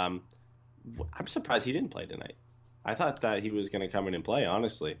 I'm surprised he didn't play tonight. I thought that he was going to come in and play,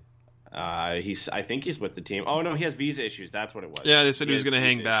 honestly. I think he's with the team. Oh, no, he has visa issues. That's what it was. Yeah, they said he was going to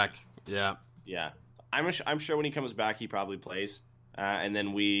hang issues. back. Yeah. Yeah. I'm sure when he comes back, he probably plays. And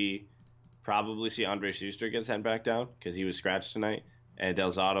then we probably see Andre Schuster get sent back down because he was scratched tonight. And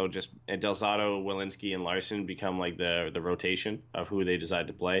Del Zotto, Welinski, and Larson become like the rotation of who they decide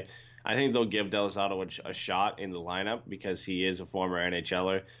to play. I think they'll give Del Zotto a shot in the lineup because he is a former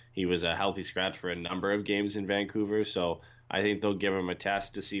NHLer. He was a healthy scratch for a number of games in Vancouver, so I think they'll give him a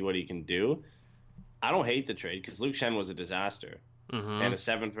test to see what he can do. I don't hate the trade because Luke Schenn was a disaster. Mm-hmm. And a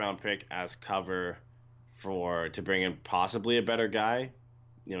 7th-round pick as cover to bring in possibly a better guy.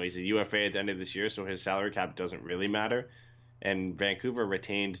 You know, he's a UFA at the end of this year, so his salary cap doesn't really matter. And Vancouver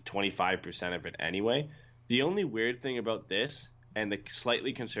retained 25% of it anyway. The only weird thing about this, and the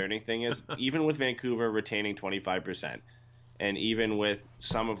slightly concerning thing is, even with Vancouver retaining 25%, and even with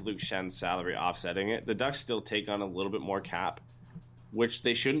some of Luke Schenn's salary offsetting it, the Ducks still take on a little bit more cap, which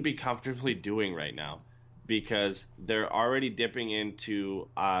they shouldn't be comfortably doing right now, because they're already dipping into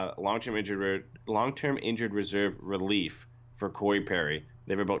long-term injured reserve relief for Corey Perry.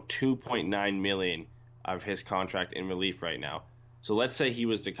 They have about $2.9 million of his contract in relief right now. So let's say he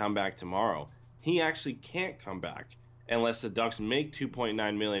was to come back tomorrow. He actually can't come back unless the Ducks make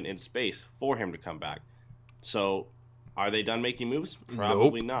 $2.9 million in space for him to come back. So are they done making moves?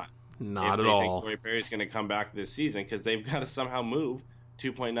 Probably not. Not if at they all. think Corey Perry's going to come back this season, because they've got to somehow move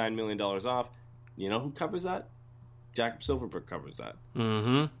 $2.9 million off. You know who covers that? Jakob Silfverberg covers that.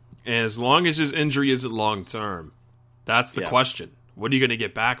 Mm-hmm. And as long as his injury isn't long-term, that's the question. What are you going to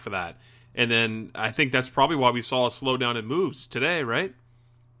get back for that? And then I think that's probably why we saw a slowdown in moves today, right?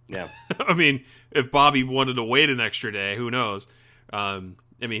 Yeah. I mean, if Bobby wanted to wait an extra day, who knows? I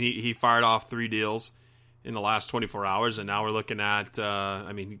mean, he fired off 3 deals in the last 24 hours, and now we're looking at,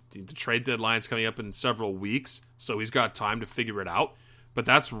 the trade deadline's coming up in several weeks, so he's got time to figure it out. But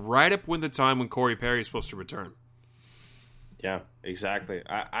that's right up when the time when Corey Perry is supposed to return. Yeah, exactly.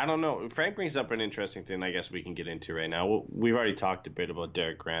 I don't know. Frank brings up an interesting thing I guess we can get into right now. We've already talked a bit about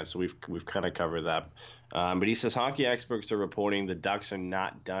Derek Grant, so we've kind of covered that. But he says hockey experts are reporting the Ducks are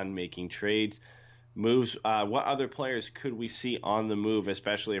not done making trades. Moves. What other players could we see on the move,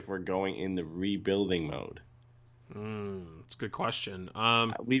 especially if we're going in the rebuilding mode? That's a good question.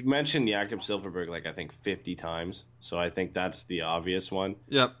 We've mentioned Jakob Silfverberg I think 50 times, so I think that's the obvious one.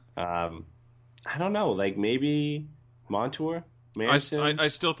 Yep. I don't know, maybe Montour? I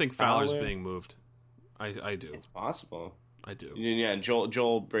still think Fowler's being moved. I do. It's possible. I do. Yeah,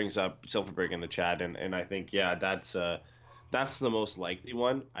 Joel brings up Silfverberg in the chat, and I think, that's the most likely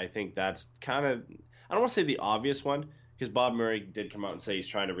one. I think that's kind of, I don't want to say the obvious one, because Bob Murray did come out and say he's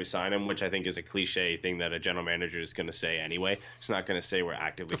trying to re-sign him, which I think is a cliche thing that a general manager is going to say anyway. He's not going to say we're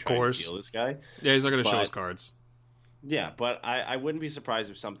actively trying to deal this guy. Yeah, he's not going to show his cards. Yeah, but I wouldn't be surprised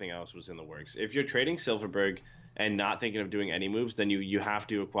if something else was in the works. If you're trading Silfverberg and not thinking of doing any moves, then you have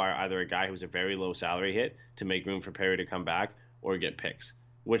to acquire either a guy who's a very low salary hit to make room for Perry to come back, or get picks,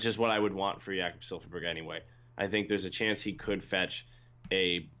 which is what I would want for Jakob Silfverberg anyway. I think there's a chance he could fetch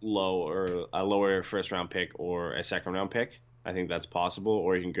a lower first-round pick or a second-round pick. I think that's possible,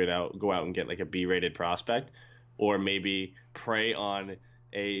 or he can go out and get a B-rated prospect, or maybe prey on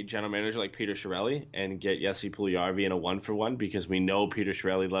a general manager like Peter Chiarelli and get Jesse Puljujarvi in a 1-for-1, because we know Peter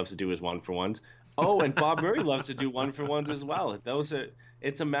Chiarelli loves to do his 1-for-1s. Oh, and Bob Murray loves to do 1-for-1s as well.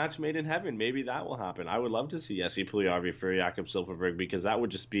 It's a match made in heaven. Maybe that will happen. I would love to see Jesse Puljujarvi for Jakob Silfverberg, because that would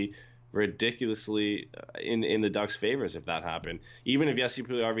just be ridiculously in the Ducks' favors if that happened. Even if Jesse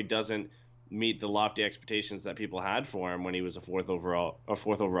Puljujarvi doesn't meet the lofty expectations that people had for him when he was a fourth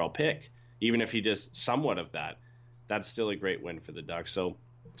overall pick, even if he does somewhat of that, that's still a great win for the Ducks. So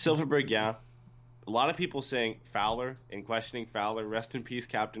Silfverberg, yeah. A lot of people saying Fowler and questioning Fowler. Rest in peace,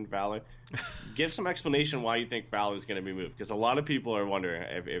 Captain Fowler. Give some explanation why you think Fowler is going to be moved, because a lot of people are wondering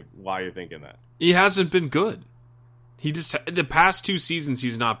why you're thinking that. He hasn't been good. The past 2 seasons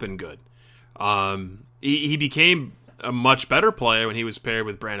he's not been good. He became a much better player when he was paired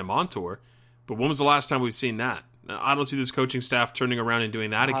with Brandon Montour, but when was the last time we've seen that? I don't see this coaching staff turning around and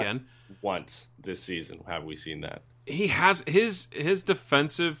doing that again. Once this season have we seen that. He has his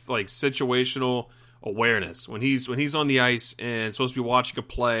defensive, like, situational awareness. When he's on the ice and supposed to be watching a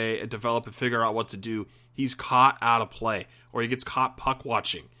play and develop and figure out what to do, he's caught out of play or he gets caught puck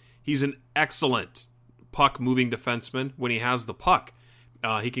watching. He's an excellent puck moving defenseman when he has the puck.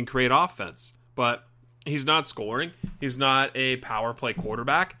 He can create offense, but he's not scoring. He's not a power play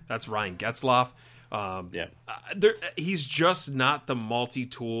quarterback. That's Ryan Getzlaf. He's just not the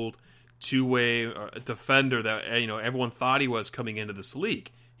multi-tooled two-way defender that everyone thought he was coming into this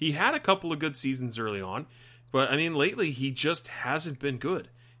league. He had a couple of good seasons early on, but I mean lately he just hasn't been good.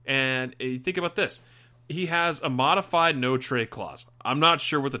 And you think about this. He has a modified no trade clause. I'm not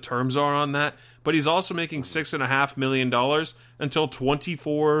sure what the terms are on that, but he's also making $6.5 million until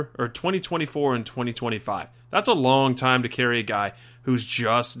 2024 and 2025. That's a long time to carry a guy who's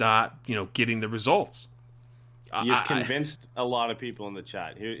just not, getting the results. You've convinced a lot of people in the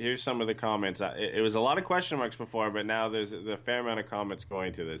chat. Here's some of the comments. It was a lot of question marks before, but now there's a fair amount of comments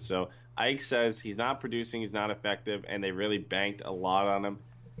going to this. So Ike says he's not producing, he's not effective, and they really banked a lot on him.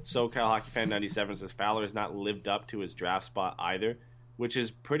 SoCal Hockey Fan 97 says Fowler has not lived up to his draft spot either, which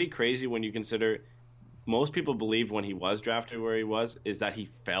is pretty crazy when you consider most people believe when he was drafted where he was is that he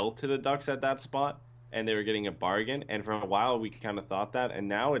fell to the Ducks at that spot and they were getting a bargain. And for a while we kind of thought that, and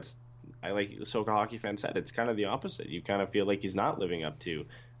now it's, like the SoCal Hockey Fan said, it's kind of the opposite. You kind of feel like he's not living up to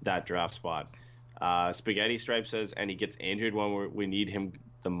that draft spot. Spaghetti Stripe says, and he gets injured when we need him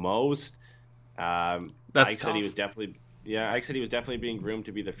the most. That's Ike tough. said he was definitely. Yeah, Ike said he was definitely being groomed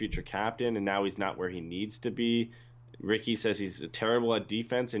to be the future captain, and now he's not where he needs to be. Ricky says he's terrible at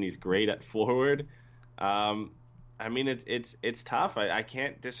defense and he's great at forward. I mean, it's tough. I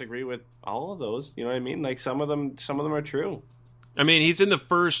can't disagree with all of those. You know what I mean? Like some of them are true. I mean, he's in the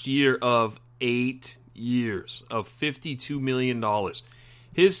first year of 8 years of $52 million.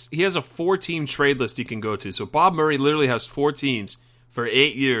 He has a 4-team trade list he can go to. So Bob Murray literally has 4 teams for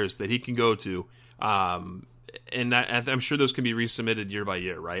 8 years that he can go to. And I'm sure those can be resubmitted year by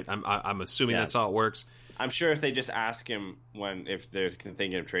year, right? I'm assuming that's how it works. I'm sure if they just ask him if they're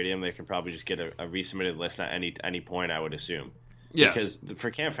thinking of trading him, they can probably just get a resubmitted list at any point, I would assume. Yes. Because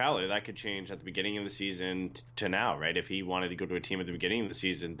for Cam Fowler, that could change at the beginning of the season to now, right? If he wanted to go to a team at the beginning of the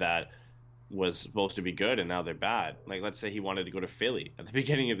season that was supposed to be good and now they're bad. Like, let's say he wanted to go to Philly at the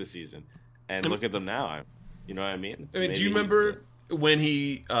beginning of the season. And look at them now. You know what I mean? I mean, do you remember when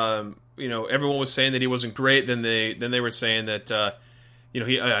he, everyone was saying that he wasn't great? Then they were saying that,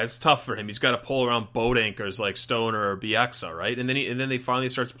 it's tough for him. He's got to pull around boat anchors like Stoner or Bieksa, right? And then they finally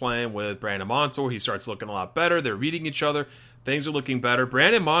starts playing with Brandon Montour. He starts looking a lot better. They're reading each other. Things are looking better.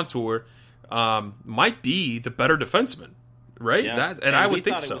 Brandon Montour might be the better defenseman, right? Yeah. And I would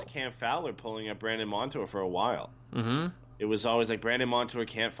think so. so. It was Cam Fowler pulling up Brandon Montour for a while. Mm-hmm. It was always like Brandon Montour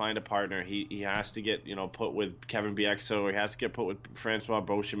can't find a partner. He has to get put with Kevin Bieksa, or he has to get put with Francois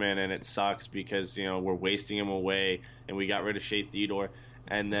Beauchemin, and it sucks because we're wasting him away, and we got rid of Shea Theodore,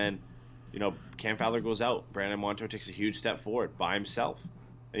 and then Cam Fowler goes out. Brandon Montour takes a huge step forward by himself.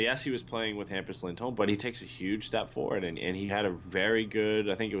 And yes, he was playing with Hampus Lindholm, but he takes a huge step forward, and he had a very good,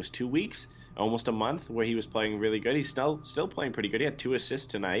 I think it was 2 weeks, almost a month, where he was playing really good. He's still playing pretty good. He had 2 assists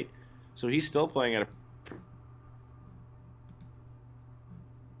tonight, so he's still playing at a.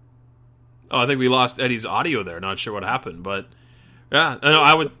 Oh, I think we lost Eddie's audio there. Not sure what happened, but yeah,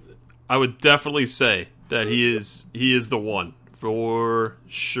 no, I would definitely say that he is the one for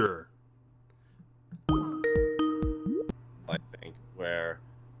sure. I think where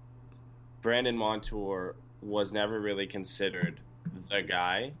Brandon Montour was never really considered the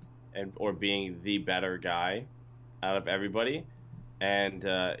guy or being the better guy out of everybody,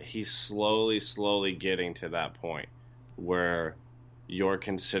 and he's slowly getting to that point where you're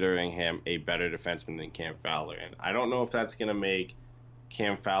considering him a better defenseman than Cam Fowler. And I don't know if that's going to make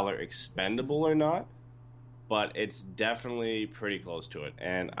Cam Fowler expendable or not, but it's definitely pretty close to it.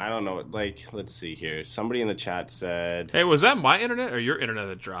 And I don't know, like, let's see here. Somebody in the chat said... Hey, was that my internet or your internet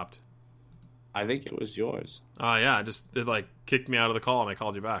that dropped? I think it was yours. Oh, yeah, it kicked me out of the call and I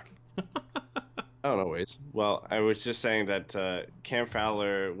called you back. Oh, no worries. Well, I was just saying that Cam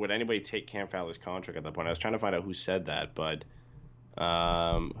Fowler, would anybody take Cam Fowler's contract at that point? I was trying to find out who said that, but...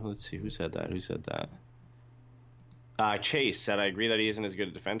 let's see, who said that? Chase said, I agree that he isn't as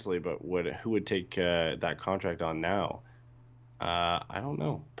good defensively, but who would take that contract on now? I don't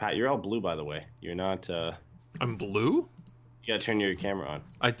know. Pat, you're all blue, by the way. You're not... I'm blue? You gotta turn your camera on.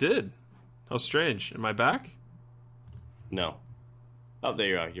 I did. How strange. Am I back? No. Oh, there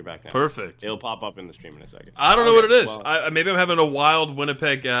you are. You're back now. Perfect. It'll pop up in the stream in a second. I don't know what it is. Well, Maybe I'm having a wild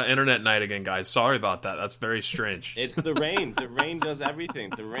Winnipeg internet night again, guys. Sorry about that. That's very strange. it's the rain. The rain does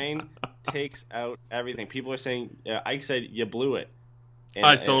everything. The rain takes out everything. People are saying, Ike said, you blew it.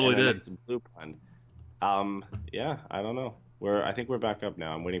 I totally did. It's a blue pun. Yeah, I don't know. I think we're back up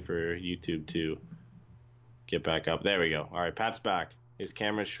now. I'm waiting for YouTube to get back up. There we go. All right, Pat's back. His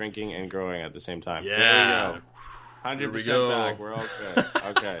camera's shrinking and growing at the same time. Yeah. There we go. Here we 100% go. back. We're all good.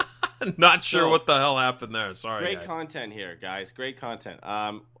 Okay. Not sure So, what the hell happened there. Sorry, Great guys. content here, guys. Great content.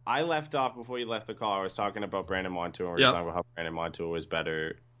 I left off before you left the call. I was talking about Brandon Montour. We were Yep. talking about how Brandon Montour was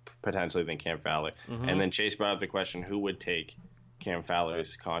better potentially than Cam Fowler. Mm-hmm. And then Chase brought up the question, who would take Cam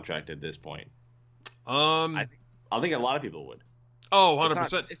Fowler's contract at this point? I think a lot of people would. Oh,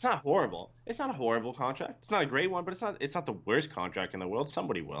 100%. It's not horrible. It's not a horrible contract. It's not a great one, but it's not the worst contract in the world.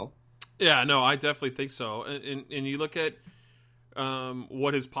 Somebody will. Yeah, no, I definitely think so. And you look at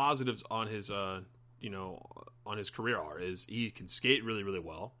what his positives on his on his career are is he can skate really, really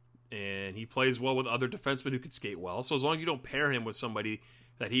well, and he plays well with other defensemen who can skate well. So as long as you don't pair him with somebody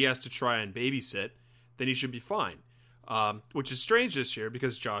that he has to try and babysit, then he should be fine. Which is strange this year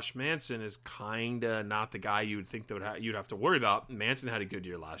because Josh Manson is kind of not the guy you would think that you'd have to worry about. Manson had a good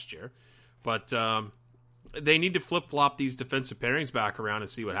year last year, but they need to flip-flop these defensive pairings back around and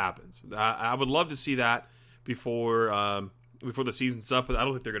see what happens. I would love to see that before the season's up, but I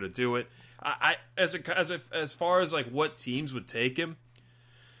don't think they're going to do it. As far as like what teams would take him,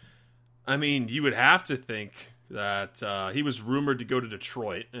 I mean, you would have to think that he was rumored to go to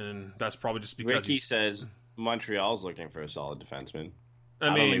Detroit, and that's probably just because Ricky says Montreal's looking for a solid defenseman. I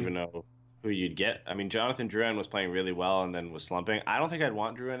don't mean, even know who you'd get. I mean, Jonathan Drouin was playing really well and then was slumping. I don't think I'd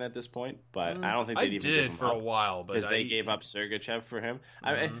want Drouin at this point, but I don't think they'd even give him for up a while, but because they gave up Sergachev for him.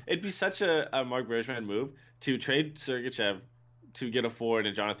 I Mm-hmm. mean, it'd be such a Mark Bergevin move to trade Sergachev to get a forward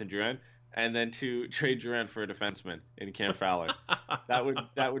in Jonathan Drouin, and then to trade Drouin for a defenseman in Cam Fowler. that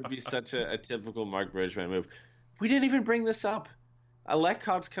would be such a typical Mark Bergevin move. We didn't even bring this up. Alec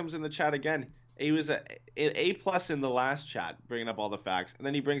Cobbs comes in the chat again. He was an A+ in the last chat, bringing up all the facts. And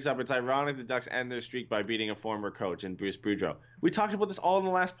then he brings up, it's ironic the Ducks end their streak by beating a former coach in Bruce Boudreau. We talked about this all in the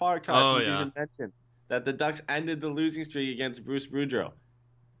last podcast. Oh, We yeah. even mentioned that the Ducks ended the losing streak against Bruce Boudreau.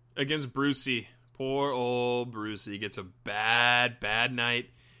 Against Brucey. Poor old Brucey gets a bad night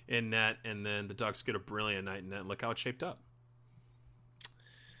in net, and then the Ducks get a brilliant night in net. Look how it's shaped up.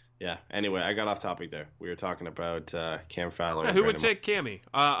 Yeah, anyway, I got off topic there. We were talking about Cam Fowler. Yeah, and who would Brandon take Cammy?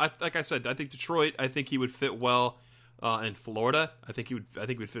 Like I said, I think Detroit. I think he would fit well in Florida. I think he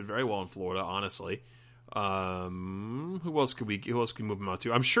would fit very well in Florida. Honestly, who else could we move him out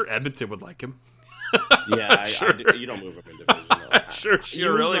to? I'm sure Edmonton would like him. Yeah, Sure. you don't move him in division. Though. Sure,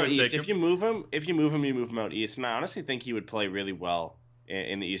 You really move him would out take east. him. If you move him out east. And I honestly think he would play really well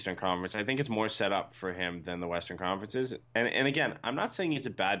in the Eastern Conference. I think it's more set up for him than the Western Conference is. And again, I'm not saying he's a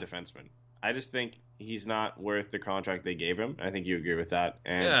bad defenseman. I just think he's not worth the contract they gave him. I think you agree with that.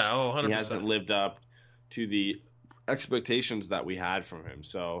 And Yeah, 100%. he hasn't lived up to the expectations that we had from him.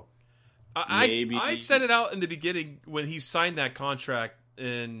 So maybe I said it out in the beginning when he signed that contract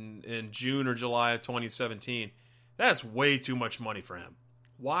in June or July of 2017. That's way too much money for him.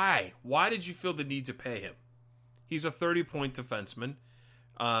 Why? Why did you feel the need to pay him? He's a 30-point defenseman.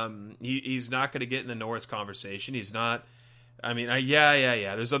 He's not going to get in the Norris conversation. He's not. I mean,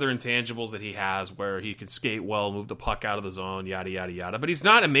 yeah. There's other intangibles that he has where he can skate well, move the puck out of the zone, yada, yada, yada. But he's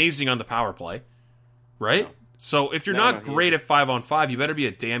not amazing on the power play, right? No. So if you're not great at 5-on-5, you better be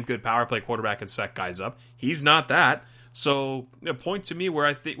a damn good power play quarterback and set guys up. He's not that. So point to me where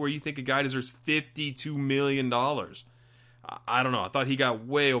you think a guy deserves $52 million. I don't know. I thought he got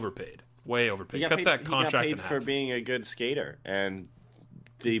way overpaid. Way overpaid. Cut that contract he in got paid half. for being a good skater and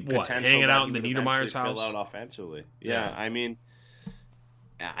the What, potential hanging that out he in the would Niedermayer's eventually fill house? out offensively. Yeah, I mean,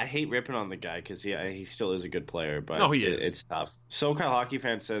 I hate ripping on the guy because he still is a good player, but No, he is. It's tough. SoCal Hockey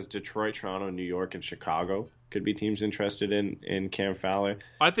Fan says Detroit, Toronto, New York, and Chicago could be teams interested in Cam Fowler.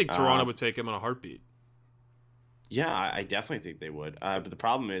 I think Toronto would take him in a heartbeat. Yeah, I definitely think they would. But the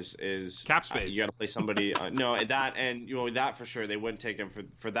problem is cap space. You got to play somebody. No, that for sure they wouldn't take him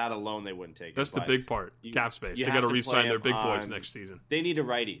for that alone. They wouldn't take him. That's the big part. Cap space. They got to re-sign their big boys next season. They need a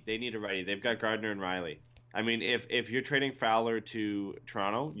righty. They've got Gardner and Riley. I mean, if you're trading Fowler to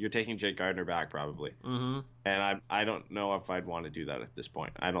Toronto, you're taking Jake Gardner back probably. Mm-hmm. And I don't know if I'd want to do that at this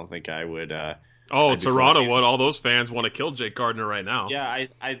point. I don't think I would. Toronto would. All those fans want to kill Jake Gardner right now. Yeah,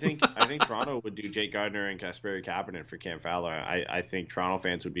 I think Toronto would do Jake Gardner and Kasperi Kapanen for Cam Fowler. I think Toronto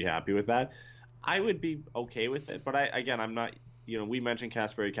fans would be happy with that. I would be okay with it, but I'm not. We mentioned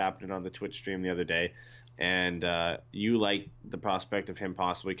Kasperi Kapanen on the Twitch stream the other day. and you like the prospect of him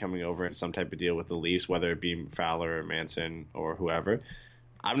possibly coming over in some type of deal with the Leafs, whether it be Fowler or Manson or whoever,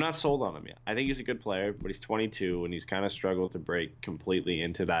 I'm not sold on him yet. I think he's a good player, but he's 22 and he's kind of struggled to break completely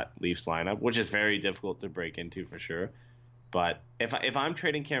into that Leafs lineup, which is very difficult to break into for sure. But if I'm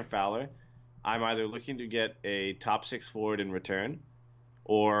trading Cam Fowler, I'm either looking to get a top 6 forward in return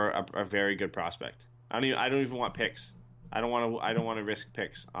or a very good prospect. I don't even want picks. I don't want to risk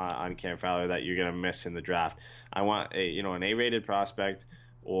picks on Cam Fowler that you're gonna miss in the draft. I want an A-rated prospect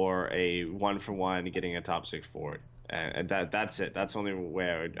or a 1-for-1 getting a top 6 forward. And that's it. That's the only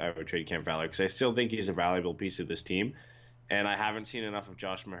way I would trade Cam Fowler, because I still think he's a valuable piece of this team. And I haven't seen enough of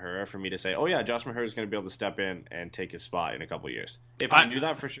Josh Mahura for me to say, oh, yeah, Josh Mahura is going to be able to step in and take his spot in a couple of years. If I knew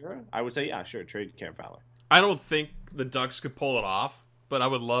that for sure, I would say, yeah, sure, trade Cam Fowler. I don't think the Ducks could pull it off, but I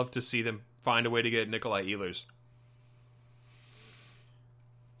would love to see them find a way to get Nikolai Ehlers.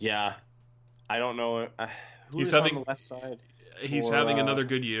 Yeah. I don't know. He's on the left side? He's having another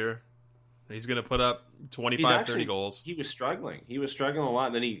good year. He's going to put up 25, 30 goals. He was struggling. He was struggling a lot,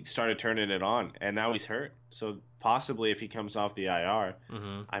 and then he started turning it on, and now he's hurt. So possibly if he comes off the IR,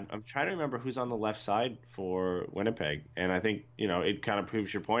 I'm trying to remember who's on the left side for Winnipeg. And I think, it kind of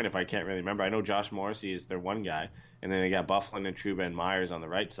proves your point if I can't really remember. I know Josh Morrissey is their one guy, and then they got Bufflin and Trouba and Myers on the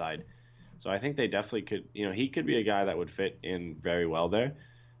right side. So I think they definitely could, he could be a guy that would fit in very well there.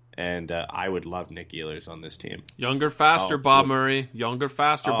 And I would love Nick Ehlers on this team. Younger, faster, Bob Murray. Younger,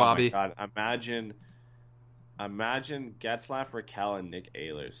 faster, Bobby. Oh, my God. Imagine Getzlaf, Raquel, and Nick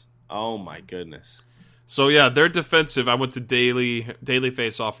Ehlers. Oh, my goodness. So, yeah, they're defensive. I went to daily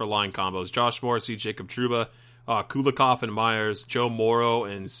face-off for line combos. Josh Morrissey, Jacob Trouba, Kulikov and Myers, Joe Morrow,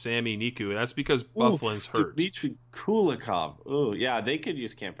 and Sami Niku. That's because Bufflin's hurt. Dmitry Kulikov. Ooh, yeah, they could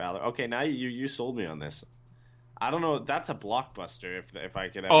use Cam Fowler. Okay, now you sold me on this. I don't know. That's a blockbuster if I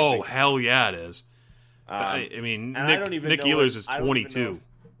could. Oh, hell yeah, it is. I mean, Nick Ehlers is 22.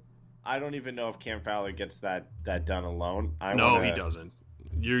 I don't even know if Cam Fowler gets that done alone. He doesn't.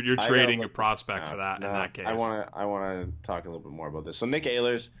 You're trading a prospect for that in that case. I want to talk a little bit more about this. So Nick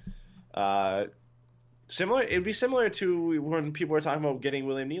Ehlers, similar. It'd be similar to when people were talking about getting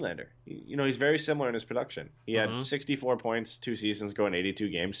William Nylander. He's very similar in his production. He had 64 points 2 seasons ago in 82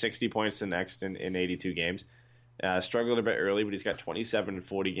 games, 60 points the next in 82 games. Struggled a bit early, but he's got 27 and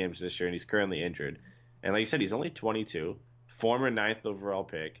 40 games this year, and he's currently injured. And like you said, he's only 22, former 9th overall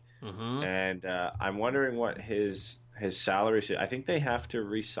pick. And I'm wondering what his salary is. I think they have to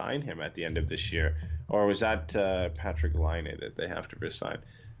re-sign him at the end of this year. Or was that Patrick Laine that they have to re-sign?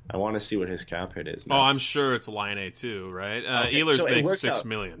 I want to see what his cap hit is now. Oh, I'm sure it's Laine too, right? Ehlers makes $6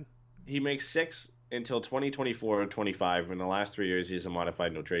 million. He makes $6 million until 2024 or 25. In the last 3 years, he's a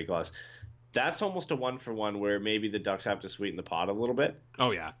modified no trade clause. That's almost a 1-for-1 where maybe the Ducks have to sweeten the pot a little bit.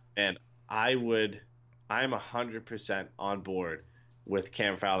 Oh, yeah. And I'm 100% on board with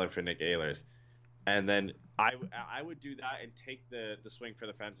Cam Fowler for Nick Ehlers. And then I would do that and take the swing for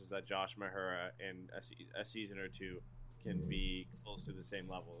the fences that Josh Mahura in a season or two can be close to the same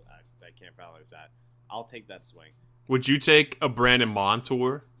level that Cam Fowler's at. I'll take that swing. Would you take a Brandon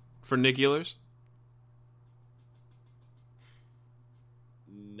Montour for Nick Ehlers?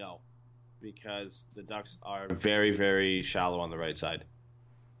 No. Because the Ducks are very, very shallow on the right side.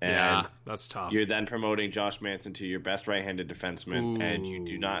 And yeah, that's tough. You're then promoting Josh Manson to your best right-handed defenseman, and you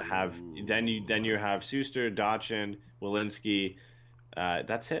do not have. Then you have Suster, Dotchin, Walensky.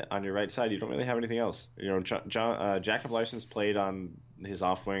 That's it on your right side. You don't really have anything else. Jacob Larson's played on his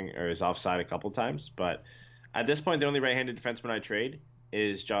off wing or his offside a couple times, but at this point, the only right-handed defenseman I trade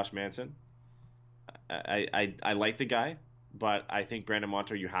is Josh Manson. I like the guy. But I think Brandon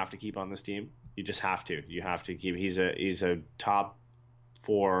Montour you have to keep on this team. You just have to. You have to keep. He's a top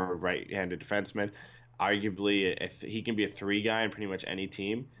 4 right-handed defenseman. Arguably, if he can be a 3 guy in pretty much any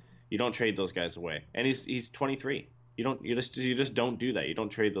team. You don't trade those guys away. And he's 23. You just don't do that. You don't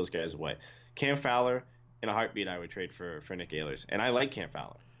trade those guys away. Cam Fowler, in a heartbeat, I would trade for Nick Ehlers, and I like Cam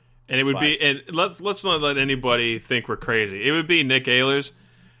Fowler. And it would be. And let's not let anybody think we're crazy. It would be Nick Ehlers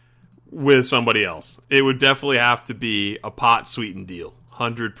with somebody else. It would definitely have to be a pot sweetened deal,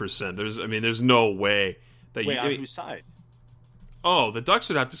 100%. There's no way that on whose side? Oh, the Ducks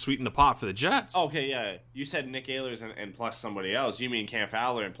would have to sweeten the pot for the Jets. Okay, yeah. You said Nick Ehlers and plus somebody else. You mean Cam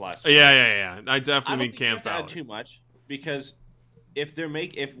Fowler and plus? Yeah. I definitely mean Cam Fowler. I don't think you have to add too much because if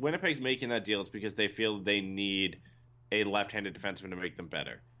Winnipeg's making that deal, it's because they feel they need a left-handed defenseman to make them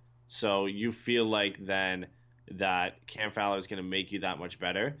better. So you feel like then that Cam Fowler is going to make you that much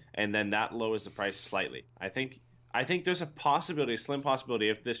better, and then that lowers the price slightly. I think there's a slim possibility,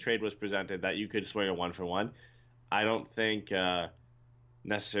 if this trade was presented, that you could swing a 1-for-1. I don't think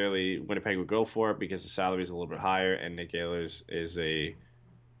necessarily Winnipeg would go for it because the salary is a little bit higher, and Nick Ehlers is a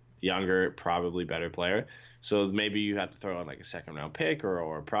younger, probably better player. So maybe you have to throw in like a second round pick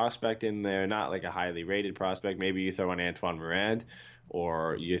or a prospect in there, not like a highly rated prospect. Maybe you throw in Antoine Morand,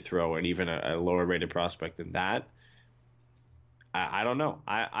 or you throw in even a lower rated prospect than that. I don't know.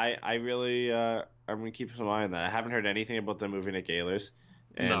 I really I'm gonna keep some eye on that. I haven't heard anything about them moving Nick Ehlers,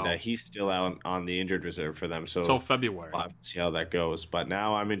 and he's still out on the injured reserve for them. So until February, we'll have to see how that goes. But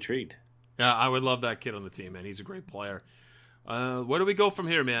now I'm intrigued. Yeah, I would love that kid on the team, man. He's a great player. Where do we go from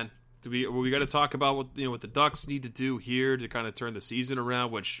here, man? We got to talk about what the Ducks need to do here to kind of turn the season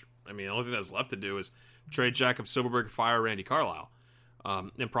around. Which, I mean, the only thing that's left to do is trade Jakob Silfverberg, fire Randy Carlyle,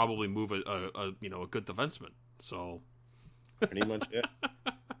 and probably move a good defenseman. So pretty much it.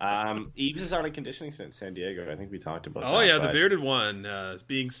 Eves is out of conditioning since San Diego. I think we talked about. Oh yeah, the bearded one is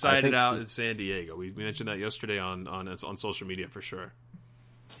being sighted out in San Diego. We mentioned that yesterday on social media for sure.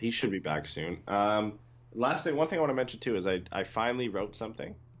 He should be back soon. Last thing, one thing I want to mention too is I finally wrote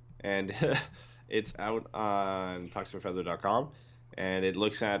something. And it's out on pucksandfeather.com, and it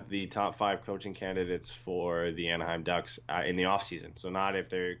looks at the top 5 coaching candidates for the Anaheim Ducks in the offseason. So not if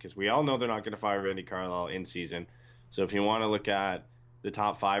they're – because we all know they're not going to fire Randy Carlyle in season. So if you want to look at the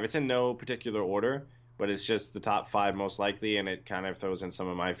top 5, it's in no particular order, but it's just the top 5 most likely, and it kind of throws in some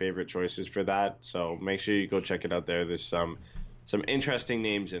of my favorite choices for that. So make sure you go check it out there. There's some interesting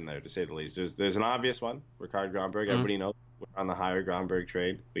names in there, to say the least. There's an obvious one, Rickard Grönborg. Everybody knows we're on the higher Grönborg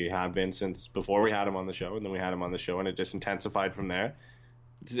trade. We have been since before we had him on the show, and then we had him on the show, and it just intensified from there.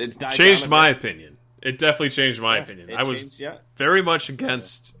 It's died changed down my opinion. It definitely changed my opinion. I was very much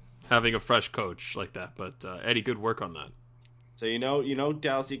against having a fresh coach like that, but Eddie, good work on that. So you know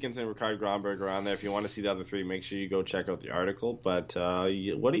Dallas Eakins and Rickard Grönborg are on there. If you want to see the other 3, make sure you go check out the article. But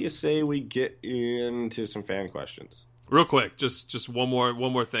what do you say we get into some fan questions? Real quick, just one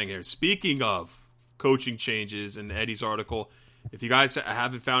more thing here. Speaking of coaching changes in Eddie's article, if you guys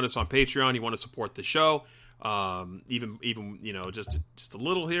haven't found us on Patreon, you want to support the show, even just a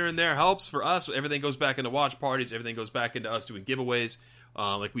little here and there helps for us. Everything goes back into watch parties. Everything goes back into us doing giveaways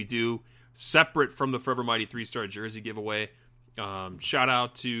like we do, separate from the Forever Mighty 3-star jersey giveaway. Shout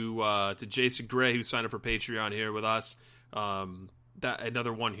out to Jason Gray, who signed up for Patreon here with us. That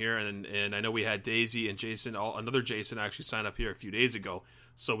another one here, and I know we had Daisy and Jason. Another Jason actually signed up here a few days ago.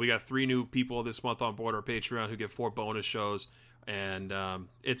 So we got 3 new people this month on board our Patreon who get 4 bonus shows, and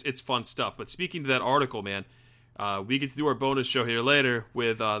it's fun stuff. But speaking to that article, man, we get to do our bonus show here later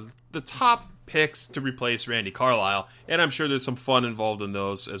with the top picks to replace Randy Carlyle, and I'm sure there's some fun involved in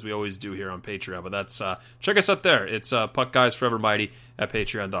those, as we always do here on Patreon. But that's check us out there. It's Puck Guys Forever Mighty at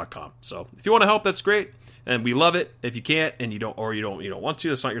Patreon.com. So if you want to help, that's great. And we love it. If you can't and you don't want to,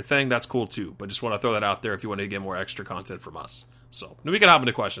 that's not your thing, that's cool too. But just want to throw that out there if you want to get more extra content from us. So we can hop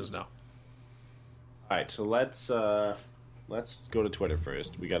into questions now. All right, so let's go to Twitter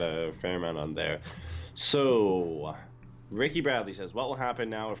first. We got a fair amount on there. So Ricky Bradley says, what will happen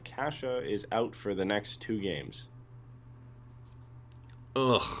now if Kasha is out for the next 2 games?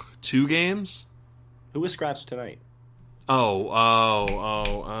 2 games? Who was scratched tonight?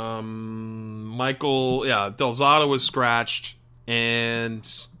 Michael, Del Zotto was scratched, and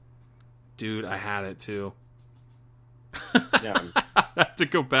dude, I had it too. Yeah, I have to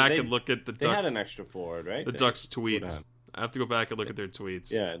go back and look at the Ducks. They had an extra forward, right? The Ducks tweets. I have to go back and look at their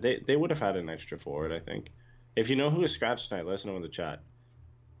tweets. Yeah, they would have had an extra forward, I think. If you know who was scratched tonight, let us know in the chat.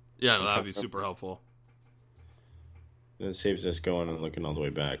 Yeah, that would be super helpful. It saves us going and looking all the way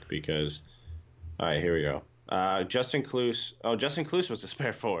back because, all right, here we go. Justin Kloos. Oh, Justin Kloos was the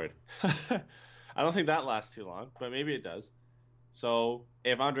spare forward. I don't think that lasts too long, but maybe it does. So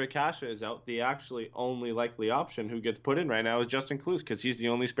if Ondrej Kase is out, the actually only likely option who gets put in right now is Justin Kloos because he's the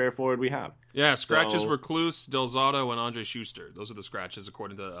only spare forward we have. Yeah, scratches were Kloos, Del Zotto, and Andre Schuster. Those are the scratches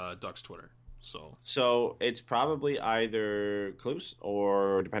according to Ducks Twitter. So it's probably either Kloos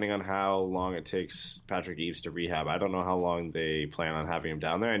or, depending on how long it takes Patrick Eaves to rehab. I don't know how long they plan on having him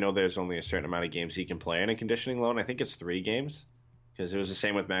down there. I know there's only a certain amount of games he can play in a conditioning loan. I think it's 3 games because it was the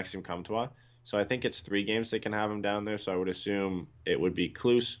same with Maxime Comtois. So I think it's 3 games they can have him down there. So I would assume it would be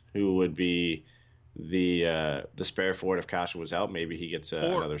Kloos who would be the spare forward if Kasha was out. Maybe he gets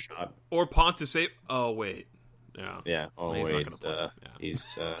another shot. Or Ponte. Oh wait. Yeah. Oh wait.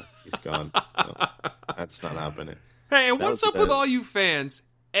 He's gone. So that's not happening. Hey, and what's up with all you fans,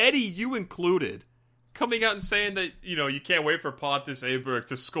 Eddie, you included, coming out and saying that, you can't wait for Pontus Aberg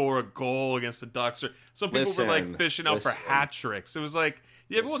to score a goal against the Ducks. Or some people were like fishing out for hat tricks. It was like,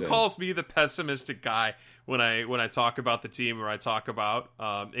 everyone calls me the pessimistic guy when I talk about the team or I talk about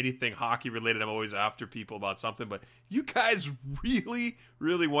anything hockey related. I'm always after people about something, but you guys really,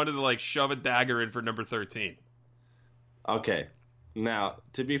 really wanted to like shove a dagger in for number 13. Okay. Now,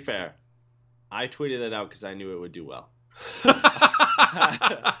 to be fair, I tweeted that out because I knew it would do well. And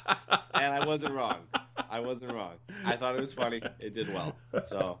I wasn't wrong. I thought it was funny. It did well.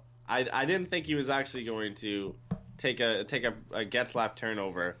 So I didn't think he was actually going to take a Getzlaf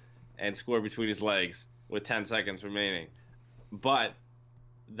turnover and score between his legs with 10 seconds remaining. But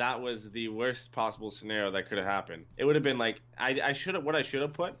that was the worst possible scenario that could have happened. It would have been like what I should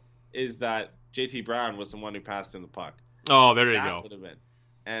have put is that JT Brown was the one who passed him the puck. Oh, there you go. That would have been.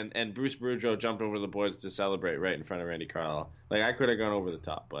 And Bruce Boudreau jumped over the boards to celebrate right in front of Randy Carlyle. Like, I could have gone over the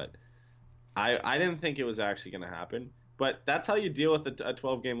top, but I didn't think it was actually going to happen. But that's how you deal with a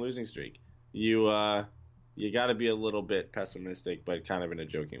 12-game losing streak. You got to be a little bit pessimistic, but kind of in a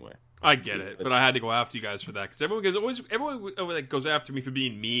joking way. I get it, but I had to go after you guys for that because everyone goes after me for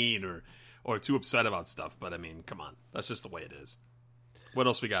being mean or too upset about stuff. But I mean, come on, that's just the way it is. What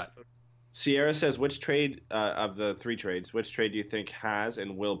else we got? Sierra says, which trade of the 3 trades, which trade do you think has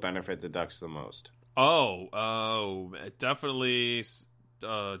and will benefit the Ducks the most? Definitely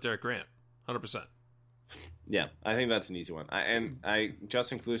Derek Grant, 100%. Yeah, I think that's an easy one.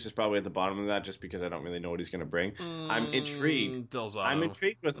 Justin Cluse is probably at the bottom of that just because I don't really know what he's going to bring. I'm intrigued. Del Zotto. I'm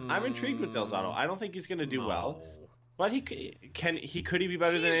intrigued with Del Zotto. I don't think he's going to do well, but he could be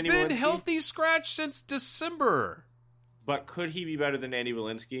better than Andy Welinski? He's been healthy scratch since December. But could he be better than Andy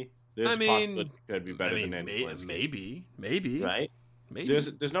Welinski? There's a possibility he could be better than Andy Welinski. Maybe. Right? Maybe.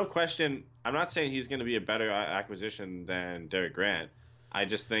 There's no question. I'm not saying he's going to be a better acquisition than Derek Grant. I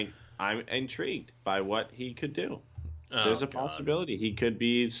just think I'm intrigued by what he could do. There's a possibility he could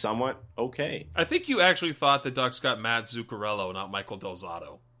be somewhat okay. I think you actually thought the Ducks got Matt Zuccarello, not Michael Del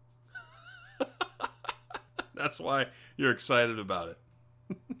Zotto. That's why you're excited about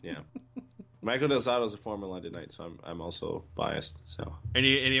it. Yeah. Michael Del Zotto is a former London Knight, so I'm also biased. So and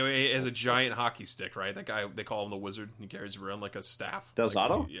he has a giant hockey stick, right? That guy, they call him the Wizard. He carries around like a staff. Del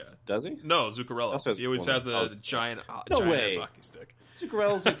Zotto? Yeah. Does he? No, Zuccarello. He always has the giant no giant way. hockey stick.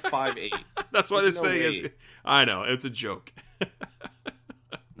 Zuccarello's like 5'8". That's why they're saying it's... I know, it's a joke.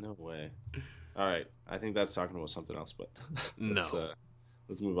 No way. All right. I think that's talking about something else, but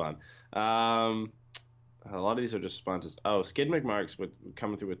let's move on. A lot of these are just responses. Oh, Skid McMarks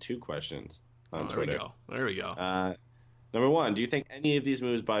coming through with 2 questions on Twitter. There we go. Number 1, do you think any of these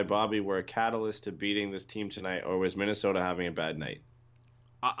moves by Bobby were a catalyst to beating this team tonight, or was Minnesota having a bad night?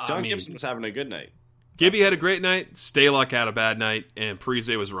 John Gibson was having a good night. Gibby had a great night, Stalock had a bad night, and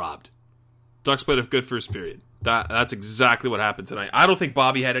Parise was robbed. Ducks played a good first period. That's exactly what happened tonight. I don't think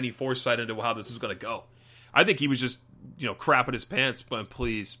Bobby had any foresight into how this was going to go. I think he was just, crapping his pants, but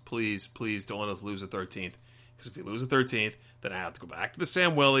please, please, please don't let us lose the 13th. Because if we lose the 13th, then I have to go back to the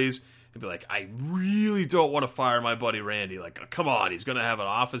Sam Willies and be like, I really don't want to fire my buddy Randy. Like, come on, he's going to have an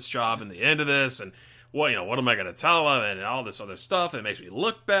office job in the end of this, and what am I going to tell him, and all this other stuff, and it makes me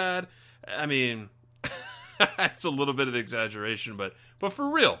look bad. I mean, it's a little bit of exaggeration, but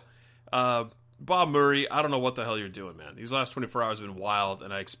for real, Bob Murray, I don't know what the hell you're doing, man. These last 24 hours have been wild,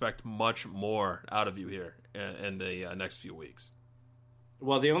 and I expect much more out of you here in the next few weeks.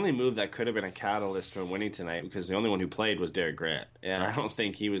 Well, the only move that could have been a catalyst for winning tonight, because the only one who played was Derek Grant, and I don't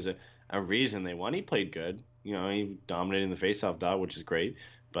think he was a reason they won. He played good. He dominated in the faceoff dot, which is great,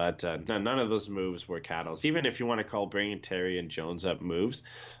 but none of those moves were catalysts. Even if you want to call bringing Terry and Jones up moves,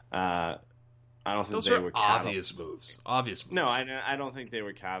 I don't think they were obvious moves. Obvious moves. No, I don't think they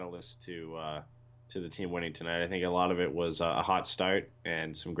were catalysts to the team winning tonight. I think a lot of it was a hot start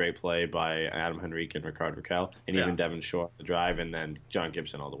and some great play by Adam Henrique and Rickard Rakell, and even Devin Shore on the drive, and then John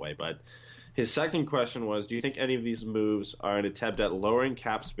Gibson all the way. But his second question was, do you think any of these moves are an attempt at lowering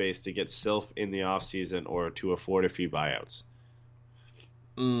cap space to get Silph in the offseason or to afford a few buyouts?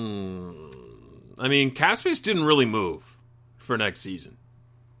 I mean, cap space didn't really move for next season.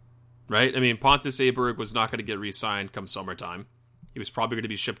 Right? I mean, Pontus Aberg was not going to get re-signed come summertime. He was probably going to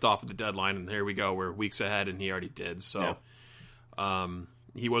be shipped off at the deadline, and here we go. We're weeks ahead, and he already did. So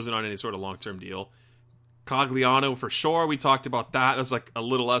he wasn't on any sort of long-term deal. Cogliano, for sure, we talked about that. That's like a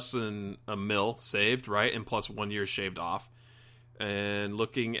little less than $1 million saved, right? And plus 1 year shaved off. And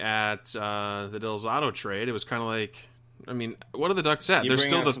looking at the Del Zotto trade, it was kind of like, I mean, what are the Ducks at? They're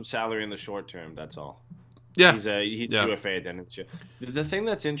still some salary in the short term, that's all. Yeah. He's UFA then. The thing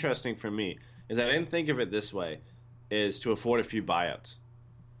that's interesting for me is I didn't think of it this way, is to afford a few buyouts.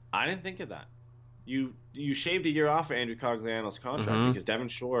 I didn't think of that. you shaved a year off of Andrew Cogliano's contract Mhm. because Devin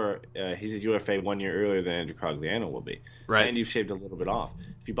Shore, he's a UFA 1 year earlier than Andrew Cogliano will be. Right. And you've shaved a little bit off.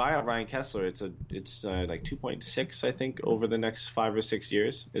 If you buy out Ryan Kessler, it's like 2.6, I think, over the next 5 or 6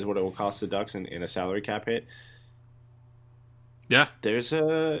 years is what it will cost the Ducks in a salary cap hit. Yeah. There's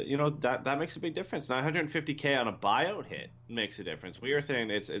that makes a big difference. $950K on a buyout hit makes a difference. We are saying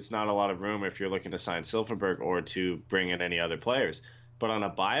it's not a lot of room if you're looking to sign Silfverberg or to bring in any other players. But on a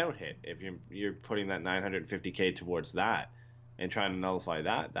buyout hit, if you're putting that $950K towards that and trying to nullify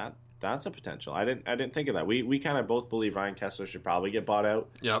that's a potential. I didn't think of that. We kind of both believe Ryan Kessler should probably get bought out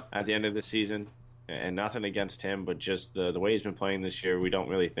Yep. at the end of the season. And nothing against him, but just the way he's been playing this year, we don't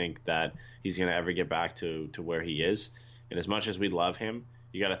really think that he's going to ever get back to where he is. And as much as we love him,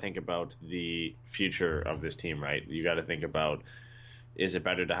 you got to think about the future of this team, right? You got to think about, is it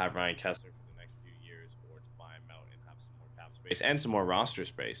better to have Ryan Kessler for the next few years or to buy him out and have some more cap space and some more roster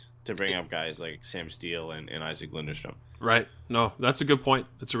space to bring up guys like Sam Steele and Isaac Lindstrom? Right. No, that's a good point.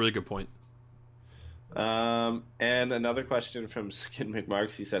 That's a really good point. And another question from Skin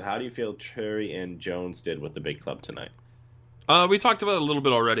McMarks. He said, how do you feel Terry and Jones did with the big club tonight? We talked about it a little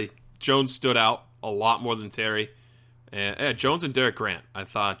bit already. Jones stood out a lot more than Terry. And Jones and Derek Grant, I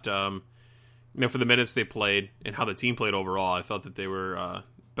thought, for the minutes they played and how the team played overall, I thought that they were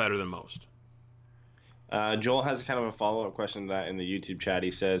better than most. Joel has kind of a follow-up question to that in the YouTube chat.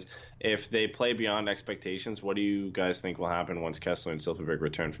 He says, if they play beyond expectations, what do you guys think will happen once Kessler and Silfverberg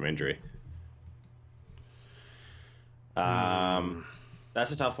return from injury?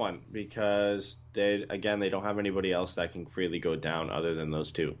 That's a tough one because they don't have anybody else that can freely go down other than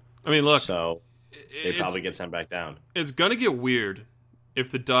those two. I mean, look. So they probably get sent back down. It's going to get weird if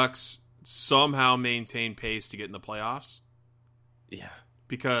the Ducks somehow maintain pace to get in the playoffs. Yeah.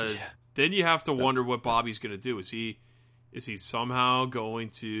 Because then you have to wonder what Bobby's going to do. Is he somehow going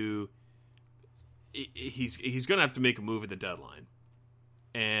to he's going to have to make a move at the deadline.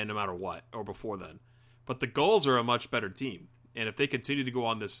 And no matter what, or before then. But the Gulls are a much better team. And if they continue to go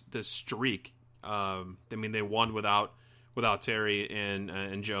on this streak, they won without Terry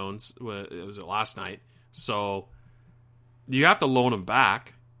and Jones. It was last night, so you have to loan them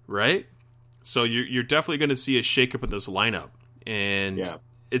back, right? So you're definitely going to see a shakeup in this lineup, and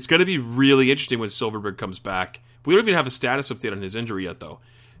it's going to be really interesting when Silfverberg comes back. We don't even have a status update on his injury yet, though,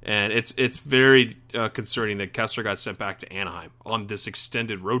 and it's very concerning that Kessler got sent back to Anaheim on this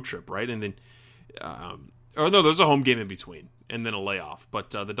extended road trip, right? And then, there's a home game in between. And then a layoff.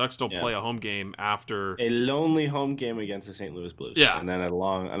 But the Ducks don't play a home game after... A lonely home game against the St. Louis Blues. Yeah. And then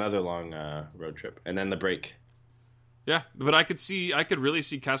another long road trip. And then the break. Yeah, but I could really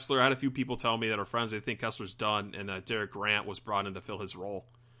see Kessler. I had a few people tell me that are friends, they think Kessler's done and that Derek Grant was brought in to fill his role.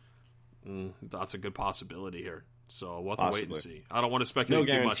 That's a good possibility here. So we'll have to wait and see. I don't want to speculate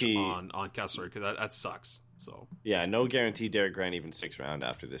too much on Kessler because that sucks. So yeah, no guarantee Derek Grant even sticks around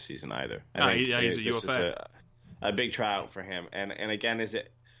after this season either. He's a UFA. A big tryout for him, and again,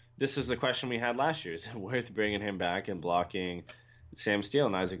 this is the question we had last year: is it worth bringing him back and blocking Sam Steele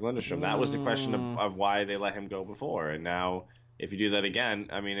and Isaac Lindstrom? That was the question of why they let him go before, and now if you do that again,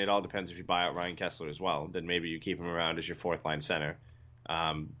 I mean, it all depends. If you buy out Ryan Kessler as well, then maybe you keep him around as your fourth line center.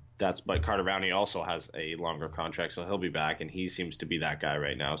 But Carter Rowney also has a longer contract, so he'll be back, and he seems to be that guy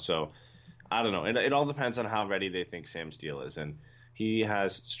right now. So I don't know. It all depends on how ready they think Sam Steele is, and he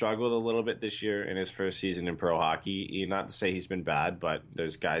has struggled a little bit this year in his first season in pro hockey. Not to say he's been bad, but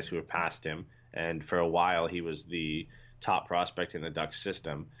there's guys who have passed him. And for a while, he was the top prospect in the Ducks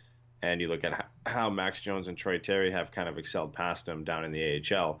system. And you look at how Max Jones and Troy Terry have kind of excelled past him down in the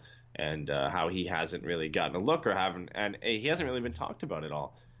AHL, and how he hasn't really gotten a look and he hasn't really been talked about at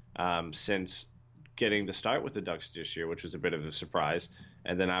all since getting the start with the Ducks this year, which was a bit of a surprise.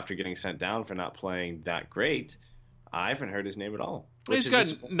 And then after getting sent down for not playing that great, I haven't heard his name at all. He's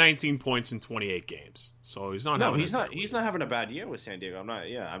got 19 points in 28 games, so he's not. He's not having a bad year with San Diego.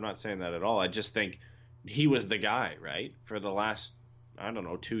 I'm not saying that at all. I just think he was the guy, right? For the last,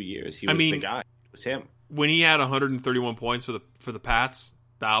 2 years, he was the guy. It was him. When he had 131 points for the Pats,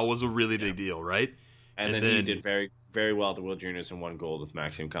 that was a really big deal, right? And then he did very, very well at the World Juniors and won gold with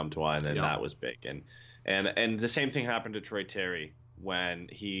Maxime Comtois, and then that was big. And the same thing happened to Troy Terry when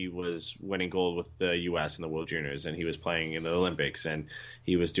he was winning gold with the U.S. in the World Juniors, and he was playing in the Olympics, and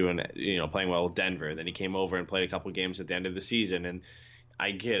he was doing, playing well with Denver. And then he came over and played a couple games at the end of the season, and I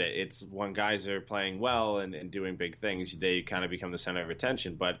get it. It's when guys are playing well and doing big things, they kind of become the center of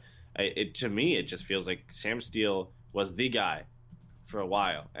attention. But to me, it just feels like Sam Steele was the guy for a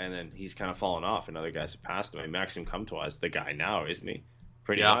while, and then he's kind of fallen off, and other guys have passed him. I mean, Maxime Comtois is the guy now, isn't he?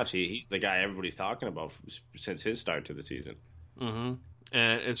 Pretty much. He's the guy everybody's talking about since his start to the season. Mm-hmm.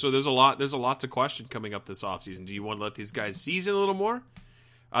 And so there's a lot to question coming up this offseason. Do you want to let these guys season a little more?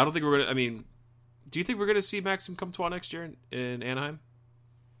 I don't think we're going to. I mean, do you think we're going to see Maxim Comtois next year in Anaheim?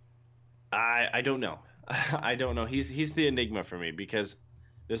 I don't know. I don't know. He's the enigma for me because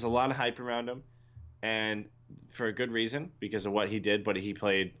there's a lot of hype around him, and for a good reason because of what he did. But he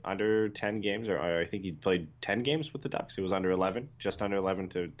played under 10 games, or I think he played 10 games with the Ducks. It was under 11, just under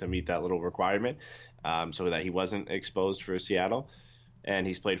 11 to meet that little requirement, so that he wasn't exposed for Seattle. And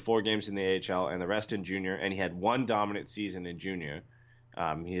he's played 4 games in the AHL and the rest in junior, and he had 1 dominant season in junior.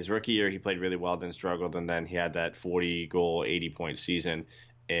 His rookie year, he played really well, then struggled, and then he had that 40-goal, 80-point season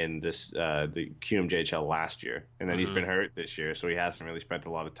in this the QMJHL last year. And then he's been hurt this year, so he hasn't really spent a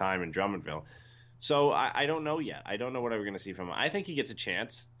lot of time in Drummondville. So I don't know yet. I don't know what we're going to see from him. I think he gets a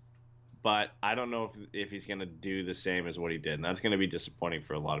chance, but I don't know if he's going to do the same as what he did, and that's going to be disappointing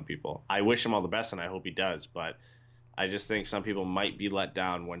for a lot of people. I wish him all the best, and I hope he does, but I just think some people might be let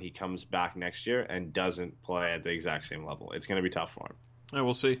down when he comes back next year and doesn't play at the exact same level. It's going to be tough for him. Yeah,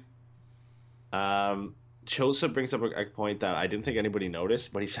 we'll see. Chosa brings up a point that I didn't think anybody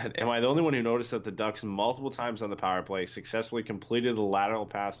noticed, but he said, am I the only one who noticed that the Ducks multiple times on the power play successfully completed the lateral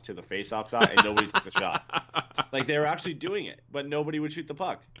pass to the faceoff dot and nobody took the shot? Like, they were actually doing it, but nobody would shoot the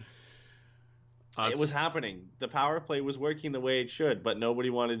puck. It was happening. The power play was working the way it should, but nobody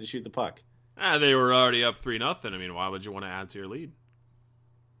wanted to shoot the puck. They were already up 3-0. I mean, why would you want to add to your lead?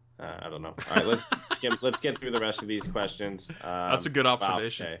 I don't know. All right, let's get through the rest of these questions. That's a good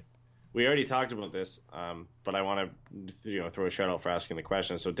observation. Okay. We already talked about this, but I want to throw a shout out for asking the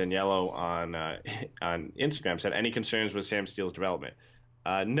question. So Daniello on Instagram said, "Any concerns with Sam Steele's development?"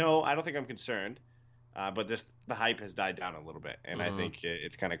 No, I don't think I'm concerned. But the hype has died down a little bit, and I think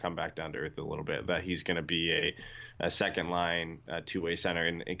it's kind of come back down to earth a little bit. That he's going to be a second line, two-way center,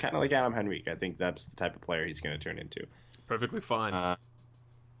 and kind of like Adam Henrique. I think that's the type of player he's going to turn into. Perfectly fine.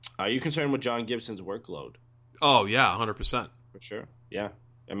 Are you concerned with John Gibson's workload? Oh yeah, 100%. For sure. Yeah.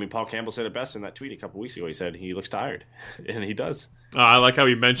 I mean, Paul Campbell said it best in that tweet a couple weeks ago. He said he looks tired, and he does. I like how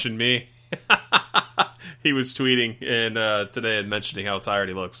he mentioned me. He was tweeting today and mentioning how tired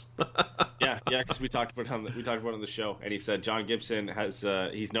he looks. yeah, because we talked about it on the show, and he said John Gibson has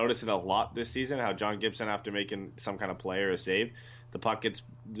he's noticed it a lot this season. How John Gibson, after making some kind of play or a save, the puck gets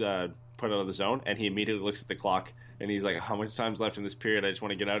put out of the zone, and he immediately looks at the clock, and he's like, "How much time's left in this period? I just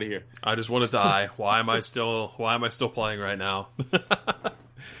want to get out of here. I just want to die. Why am I still playing right now?"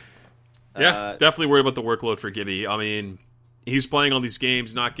 Yeah, definitely worried about the workload for Gibby. I mean, he's playing all these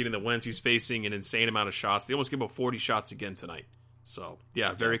games, not getting the wins. He's facing an insane amount of shots. They almost gave up 40 shots again tonight. So,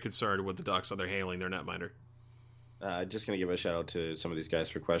 yeah, very concerned with the Ducks how they're handling their netminder. Just going to give a shout out to some of these guys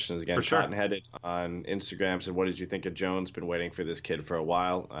for questions. Again, for sure. Cotton-headed on Instagram said, "What did you think of Jones? Been waiting for this kid for a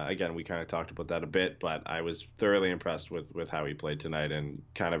while." Again, we kind of talked about that a bit, but I was thoroughly impressed with how he played tonight and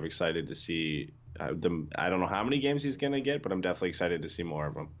kind of excited to see them. I don't know how many games he's going to get, but I'm definitely excited to see more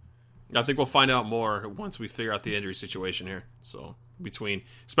of him. I think we'll find out more once we figure out the injury situation here. So,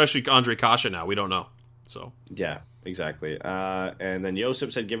 especially Andre Kasha now, we don't know. So yeah, exactly. And then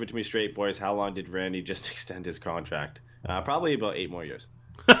Josip said, "Give it to me straight, boys. How long did Randy just extend his contract? Probably about 8 more years."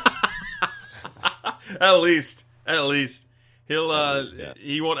 At least he'll yeah.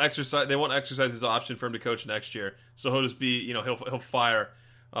 He won't exercise. They won't exercise his option for him to coach next year. So he'll just be, he'll fire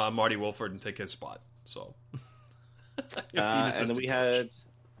Marty Wolford and take his spot. So and then we had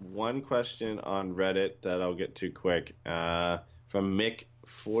one question on Reddit that I'll get to quick from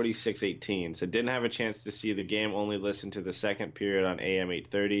Mick4618. So didn't have a chance to see the game, only listened to the second period on AM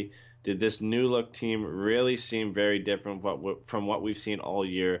 830. Did this new look team really seem very different from what we've seen all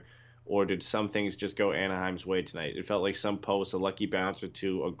year, or did some things just go Anaheim's way tonight? It felt like some posts, a lucky bounce or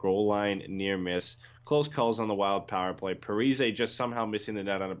two, a goal line near miss, close calls on the Wild power play, Parise just somehow missing the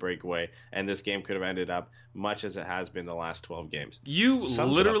net on a breakaway, and this game could have ended up much as it has been the last 12 games. You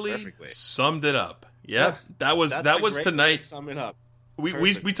literally summed it up. Yep. That was tonight. Sum it up.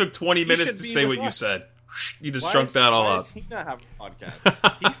 We took 20 minutes to say what you said. You just chunked that all up. He not have a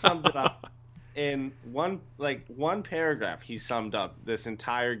podcast. He summed it up in one paragraph. He summed up this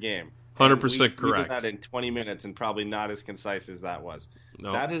entire game. 100% correct. We did that in 20 minutes, and probably not as concise as that was.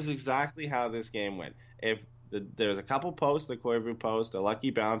 No. That is exactly how this game went. If there's a couple posts, the Koivu post, a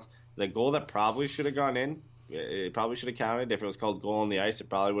lucky bounce, the goal that probably should have gone in, it probably should have counted. If it was called goal on the ice, it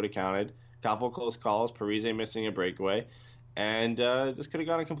probably would have counted. Couple close calls, Parise missing a breakaway, and this could have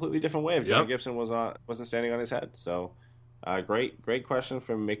gone a completely different way if John Gibson wasn't standing on his head. So, great question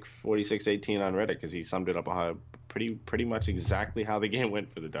from Mick4618 on Reddit, because he summed it up pretty much exactly how the game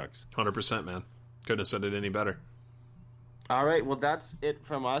went for the Ducks. 100%, man. Couldn't have said it any better. All right, well, that's it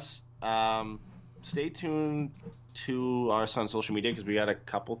from us. stay tuned to us on social media because we got a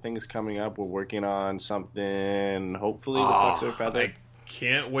couple things coming up. We're working on something, hopefully, with Pucks or Feather. I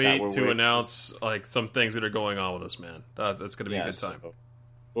can't wait to announce like some things that are going on with us, man. That's going to be a good time. So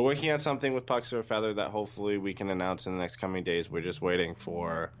we're working on something with Pucks or Feather that hopefully we can announce in the next coming days. We're just waiting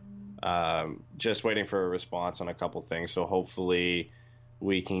for a response on a couple things. So hopefully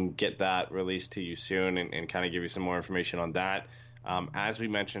we can get that released to you soon and kind of give you some more information on that. As we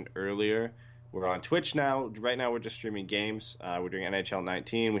mentioned earlier, we're on Twitch now. Right now, we're just streaming games. We're doing NHL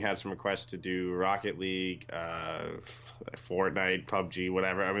 19. We had some requests to do Rocket League, Fortnite, PUBG,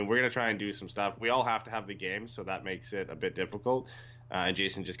 whatever. I mean, we're going to try and do some stuff. We all have to have the game, so that makes it a bit difficult. And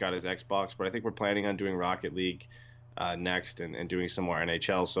Jason just got his Xbox, but I think we're planning on doing Rocket League next and doing some more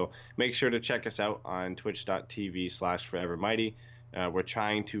NHL. So make sure to check us out on twitch.tv/forevermighty. We're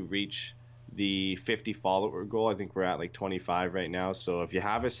trying to reach the 50 follower goal. I think we're at like 25 right now. So if you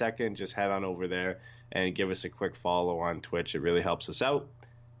have a second, just head on over there and give us a quick follow on Twitch. It really helps us out.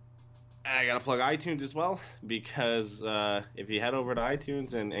 I got to plug iTunes as well because if you head over to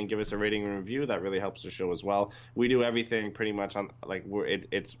iTunes and give us a rating and review, that really helps the show as well. We do everything pretty much on like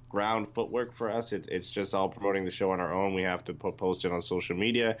it's ground footwork for us. It's just all promoting the show on our own. We have to post it on social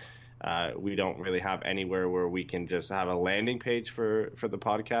media. We don't really have anywhere where we can just have a landing page for the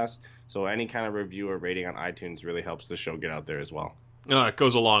podcast. So any kind of review or rating on iTunes really helps the show get out there as well. It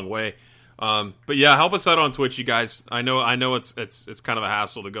goes a long way. But yeah, help us out on Twitch, you guys. I know it's kind of a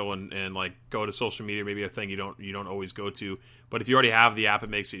hassle to go and like go to social media, maybe a thing you don't always go to. But if you already have the app, it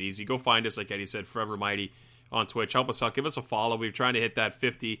makes it easy. Go find us, like Eddie said, Forever Mighty on Twitch. Help us out. Give us a follow. We're trying to hit that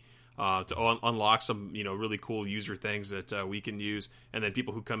 50 to unlock some really cool user things that we can use, and then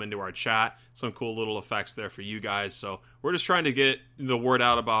people who come into our chat, some cool little effects there for you guys. So we're just trying to get the word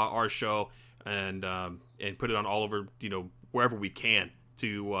out about our show and put it on all over wherever we can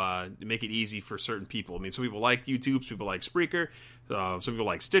to make it easy for certain people. I mean, some people like YouTube, some people like Spreaker, some people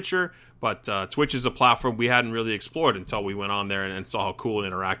like Stitcher, but Twitch is a platform we hadn't really explored until we went on there and saw how cool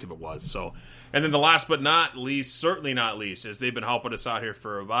and interactive it was. So. And then the last but not least, certainly not least, is they've been helping us out here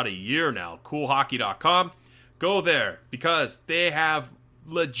for about a year now, coolhockey.com. Go there because they have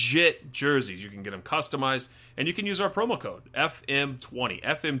legit jerseys. You can get them customized, and you can use our promo code, FM20,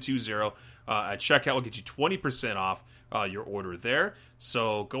 FM20 at checkout. Will get you 20% off your order there.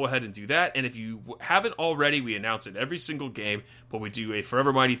 So go ahead and do that. And if you haven't already, we announce it every single game, but we do a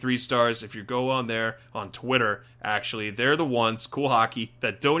Forever Mighty 3 stars. If you go on there, on Twitter, actually, they're the ones, Cool Hockey,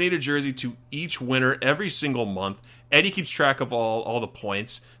 that donate a jersey to each winner every single month. Eddie keeps track of all the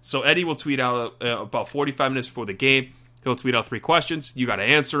points. So Eddie will tweet out about 45 minutes before the game. He'll tweet out 3 questions. You got to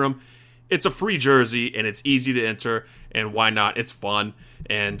answer them. It's a free jersey, and it's easy to enter, and why not? It's fun.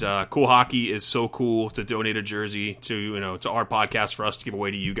 And Cool Hockey is so cool to donate a jersey to our podcast for us to give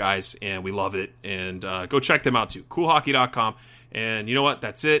away to you guys, and we love it. And go check them out too, coolhockey.com. And you know what?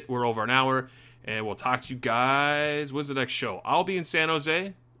 That's it. We're over an hour, and we'll talk to you guys. When's the next show? I'll be in San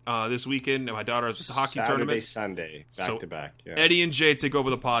Jose this weekend. My daughter has a hockey tournament. Sunday, back to back. Yeah. Eddie and Jay take over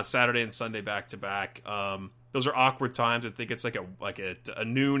the pod Saturday and Sunday back to back. Those are awkward times. I think it's like a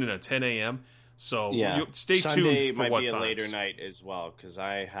noon and a 10 a.m. So stay Sunday tuned for might what be a times. later night as well because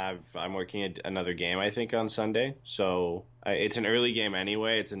I'm working another game I think on Sunday. So it's an early game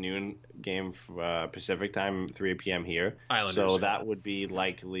anyway. It's a noon game Pacific time, 3 p.m. here. Islanders, so that would be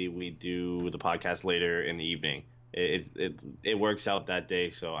likely we do the podcast later in the evening. It works out that day.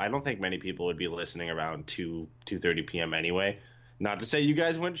 So I don't think many people would be listening around 2:30 p.m. anyway. Not to say you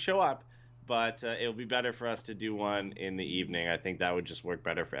guys wouldn't show up. But it'll be better for us to do one in the evening. I think that would just work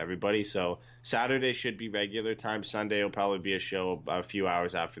better for everybody. So Saturday should be regular time. Sunday will probably be a show a few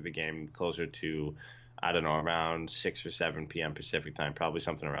hours after the game, closer to, I don't know, around 6 or 7 p.m. Pacific time. Probably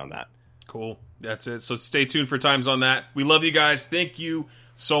something around that. Cool. That's it. So stay tuned for times on that. We love you guys. Thank you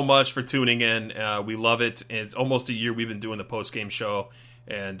so much for tuning in. We love it. It's almost a year we've been doing the post-game show,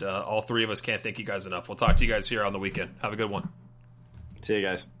 and all 3 of us can't thank you guys enough. We'll talk to you guys here on the weekend. Have a good one. See you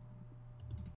guys.